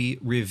will be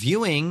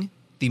reviewing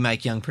the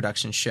Mike Young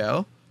Productions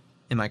show.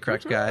 Am I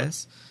correct,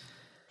 guys?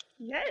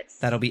 Yes.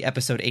 That'll be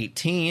episode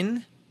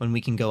 18 when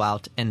we can go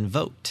out and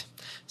vote.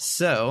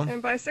 So,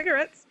 and buy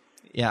cigarettes.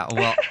 Yeah,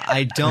 well,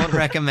 I don't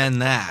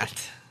recommend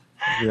that.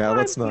 Yeah,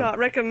 let's not. I'm not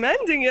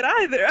recommending it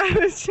either. I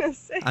was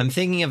just saying. I'm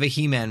thinking of a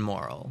He-Man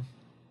moral.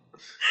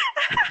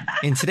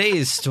 In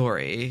today's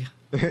story...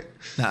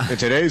 In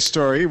today's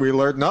story, we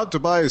learned not to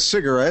buy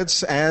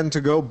cigarettes and to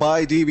go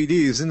buy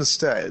DVDs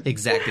instead.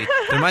 Exactly.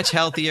 They're much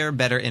healthier,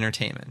 better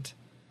entertainment.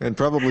 And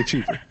probably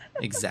cheaper.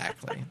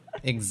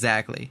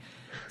 Exactly.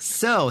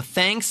 So,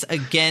 thanks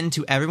again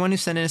to everyone who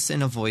sent us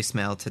in a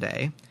voicemail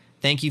today.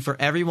 Thank you for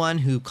everyone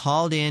who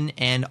called in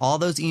and all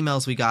those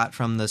emails we got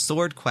from the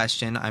sword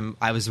question.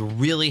 I was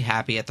really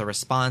happy at the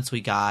response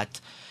we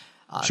got.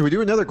 Should we do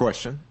another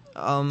question?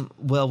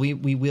 Well,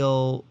 we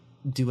will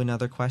do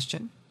another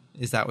question.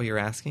 Is that what you're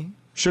asking?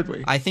 Should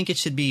we? I think it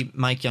should be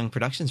Mike Young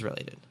Productions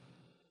related.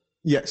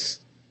 Yes.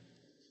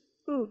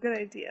 Ooh, good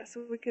idea.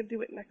 So we could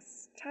do it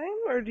next time,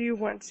 or do you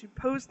want to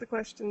pose the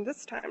question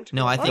this time?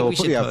 No, I think we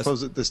should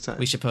pose it this time.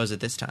 We should pose it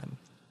this time.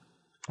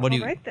 What do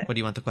you Alright then. What do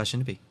you want the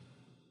question to be?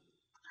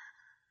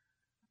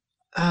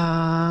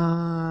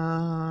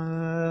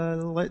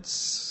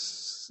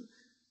 Let's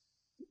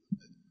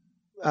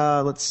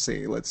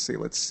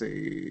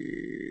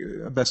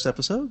see. Best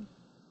episode?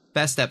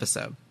 Best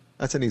episode.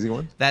 That's an easy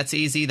one. That's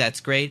easy.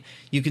 That's great.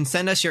 You can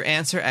send us your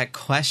answer at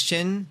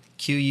question,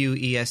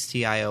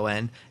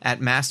 Question, at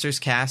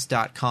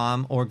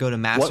masterscast.com, or go to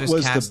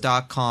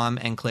masterscast.com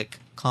and click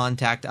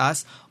contact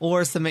us,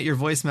 or submit your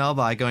voicemail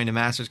by going to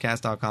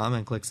masterscast.com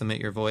and click submit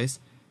your voice.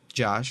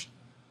 Josh?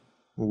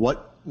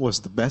 What was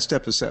the best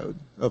episode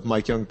of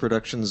Mike Young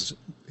Productions'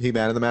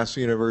 He-Man and the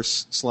Master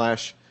Universe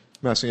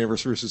 / Master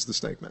Universe versus the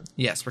Snake Man?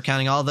 Yes, we're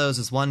counting all those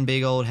as one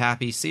big old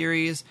happy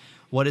series.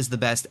 What is the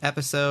best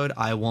episode?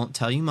 I won't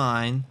tell you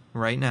mine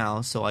right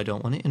now, so I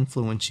don't want to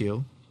influence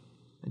you.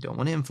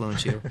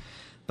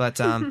 But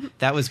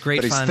that was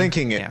great fun. But he's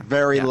thinking it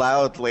very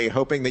loudly,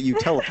 hoping that you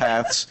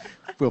telepaths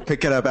will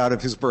pick it up out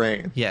of his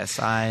brain. Yes,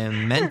 I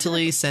am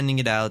mentally sending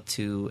it out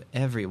to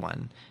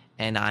everyone,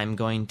 and I'm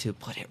going to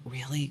put it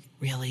really,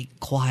 really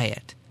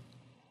quiet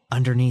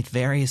underneath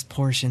various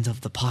portions of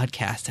the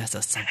podcast as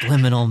a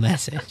subliminal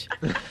message.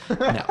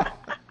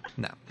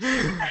 No.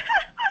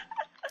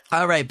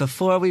 All right,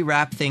 before we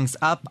wrap things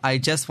up, I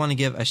just want to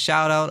give a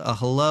shout out, a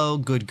hello,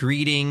 good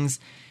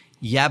greetings,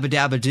 yabba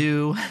dabba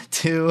doo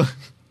to...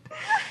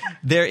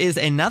 There is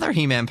another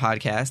He-Man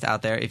podcast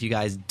out there. If you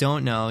guys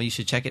don't know, you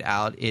should check it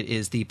out. It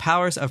is the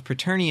Powers of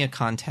Preternia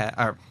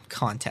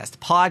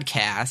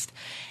podcast,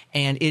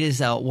 and it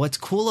is what's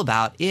cool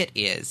about it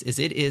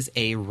is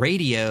a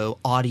radio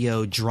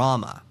audio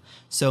drama.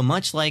 So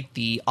much like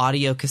the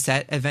audio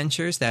cassette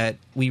adventures that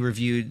we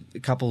reviewed a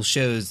couple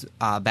shows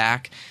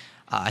back.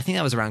 I think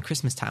that was around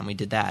Christmas time we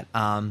did that.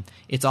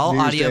 It's all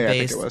audio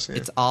based.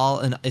 It's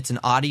an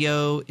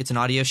audio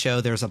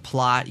show. There's a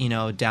plot,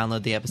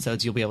 download the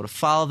episodes, you'll be able to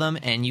follow them,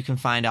 and you can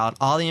find out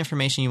all the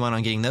information you want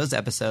on getting those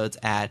episodes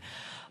at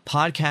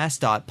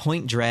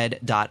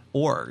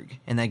podcast.pointdread.org.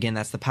 And again,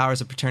 that's the Powers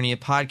of Preternia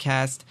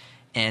podcast.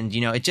 And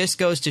it just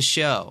goes to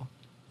show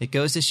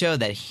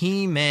that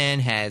He-Man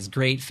has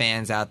great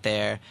fans out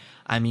there.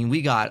 I mean,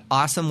 we got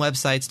awesome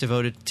websites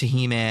devoted to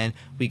He-Man.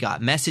 We got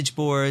message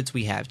boards.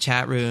 We have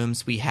chat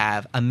rooms. We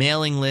have a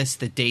mailing list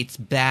that dates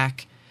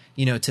back,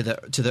 to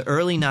the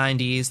early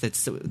 90s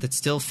that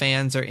still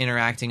fans are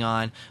interacting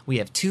on. We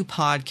have 2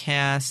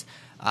 podcasts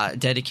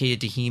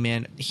dedicated to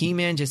He-Man.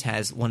 He-Man just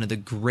has one of the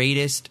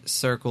greatest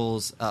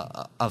circles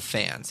of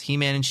fans.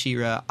 He-Man and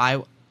She-Ra.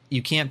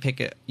 You can't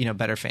pick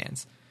better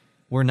fans.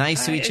 We're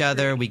nice to each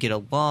other. We get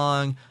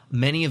along.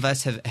 Many of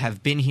us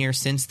have been here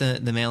since the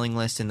mailing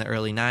list in the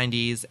early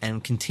 90s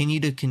and continue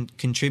to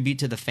contribute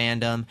to the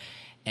fandom.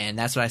 And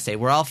that's what I say.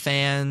 We're all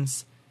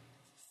fans.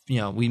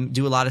 We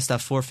do a lot of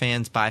stuff for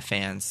fans, by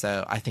fans.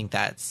 So I think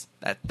that's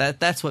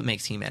what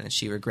makes He-Man and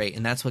She-Ra great.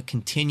 And that's what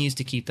continues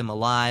to keep them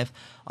alive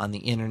on the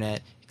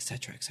internet,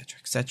 etc., etc.,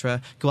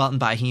 etc. Go out and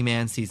buy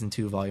He-Man Season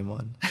 2, Volume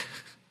 1.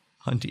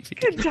 On DVD.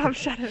 Good job,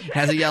 Shadow. It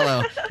has a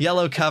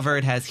yellow cover.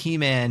 It has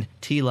He-Man,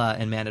 Teela,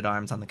 and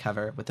Man-at-Arms on the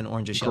cover with an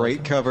orangish yellow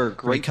Great cover.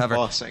 Great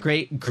bossing.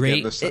 Great.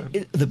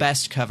 The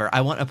best cover.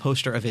 I want a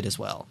poster of it as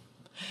well.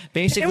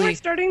 Basically, and we're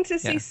starting to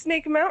see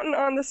Snake Mountain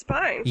on the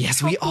spine.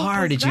 Yes, we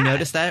are. Did you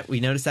notice that? We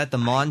noticed that the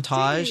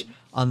montage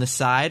on the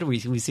side. We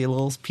see a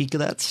little peek of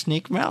that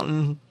Snake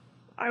Mountain.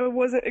 I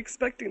wasn't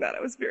expecting that.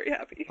 I was very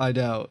happy. I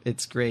know.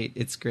 It's great.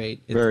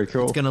 Very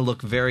cool. It's going to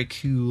look very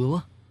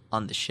cool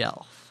on the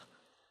shelf.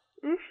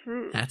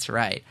 Mm-hmm. That's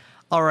right.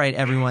 All right,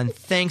 everyone.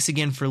 Thanks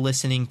again for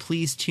listening.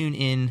 Please tune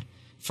in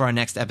for our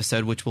next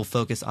episode, which will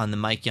focus on the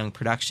Mike Young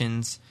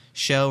Productions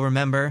show.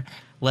 Remember,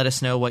 let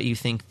us know what you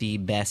think the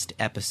best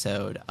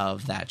episode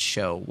of that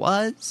show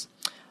was.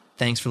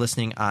 Thanks for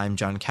listening. I'm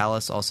John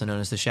Callis, also known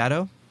as The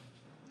Shadow.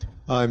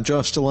 I'm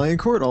Josh de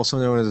Lioncourt, also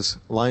known as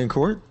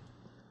Lioncourt.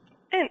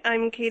 And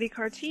I'm Katie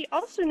Carty,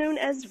 also known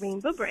as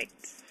Rainbow Bright.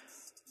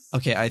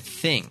 Okay, I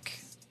think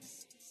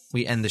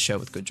we end the show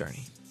with Good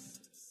Journey.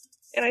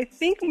 And I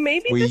think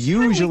maybe we this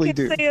usually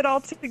time we can do. say it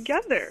all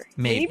together.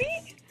 Maybe.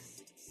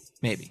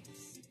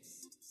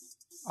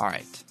 All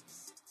right.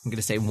 I'm going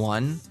to say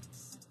 1,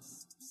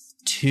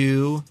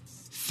 2,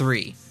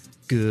 3.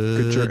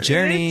 Good journey. Good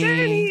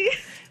journey.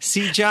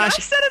 See, Josh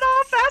said it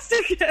all fast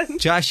again.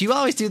 Josh, you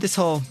always do this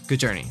whole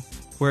good journey.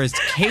 Whereas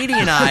Katie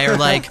and I are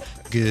like,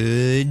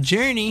 good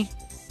journey.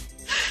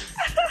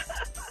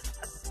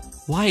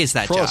 Why is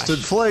that, Frosted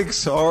Josh?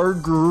 Flakes are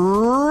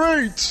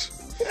great.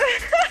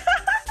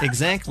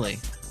 Exactly.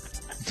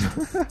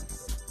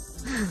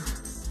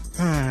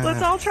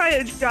 Let's all try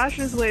it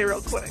Josh's way real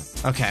quick.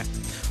 Okay.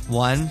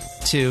 1,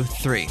 2,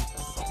 3.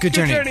 Good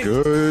journey.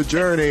 Good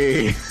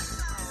journey.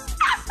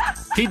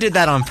 He did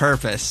that on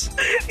purpose.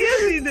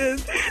 Yes, he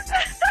did.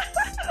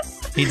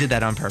 He did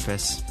that on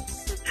purpose.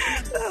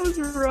 That was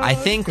wrong. I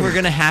think we're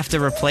going to have to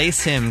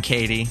replace him,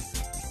 Katie.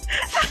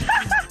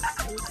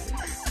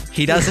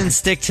 He doesn't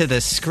stick to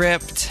the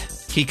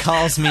script. He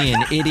calls me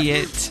an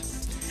idiot.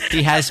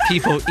 He has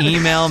people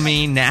email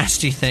me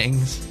nasty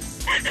things.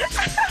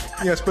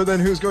 Yes, but then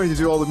who's going to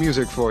do all the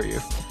music for you?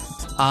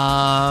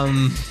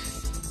 Oh,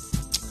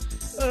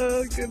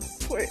 good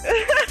point.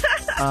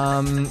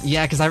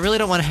 Yeah, because I really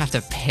don't want to have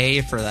to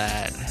pay for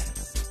that.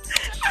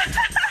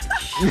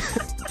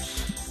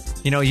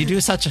 You do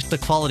such the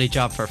quality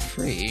job for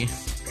free.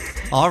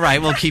 All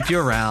right, we'll keep you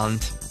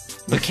around.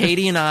 But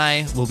Katie and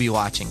I will be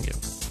watching you.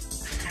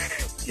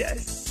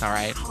 Yes. All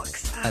right. Oh,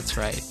 excited. That's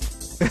right.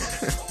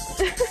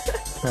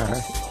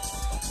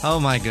 Oh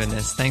my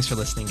goodness. Thanks for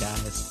listening,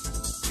 guys.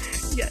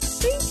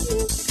 Yes, thank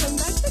you. Come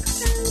back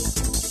next time.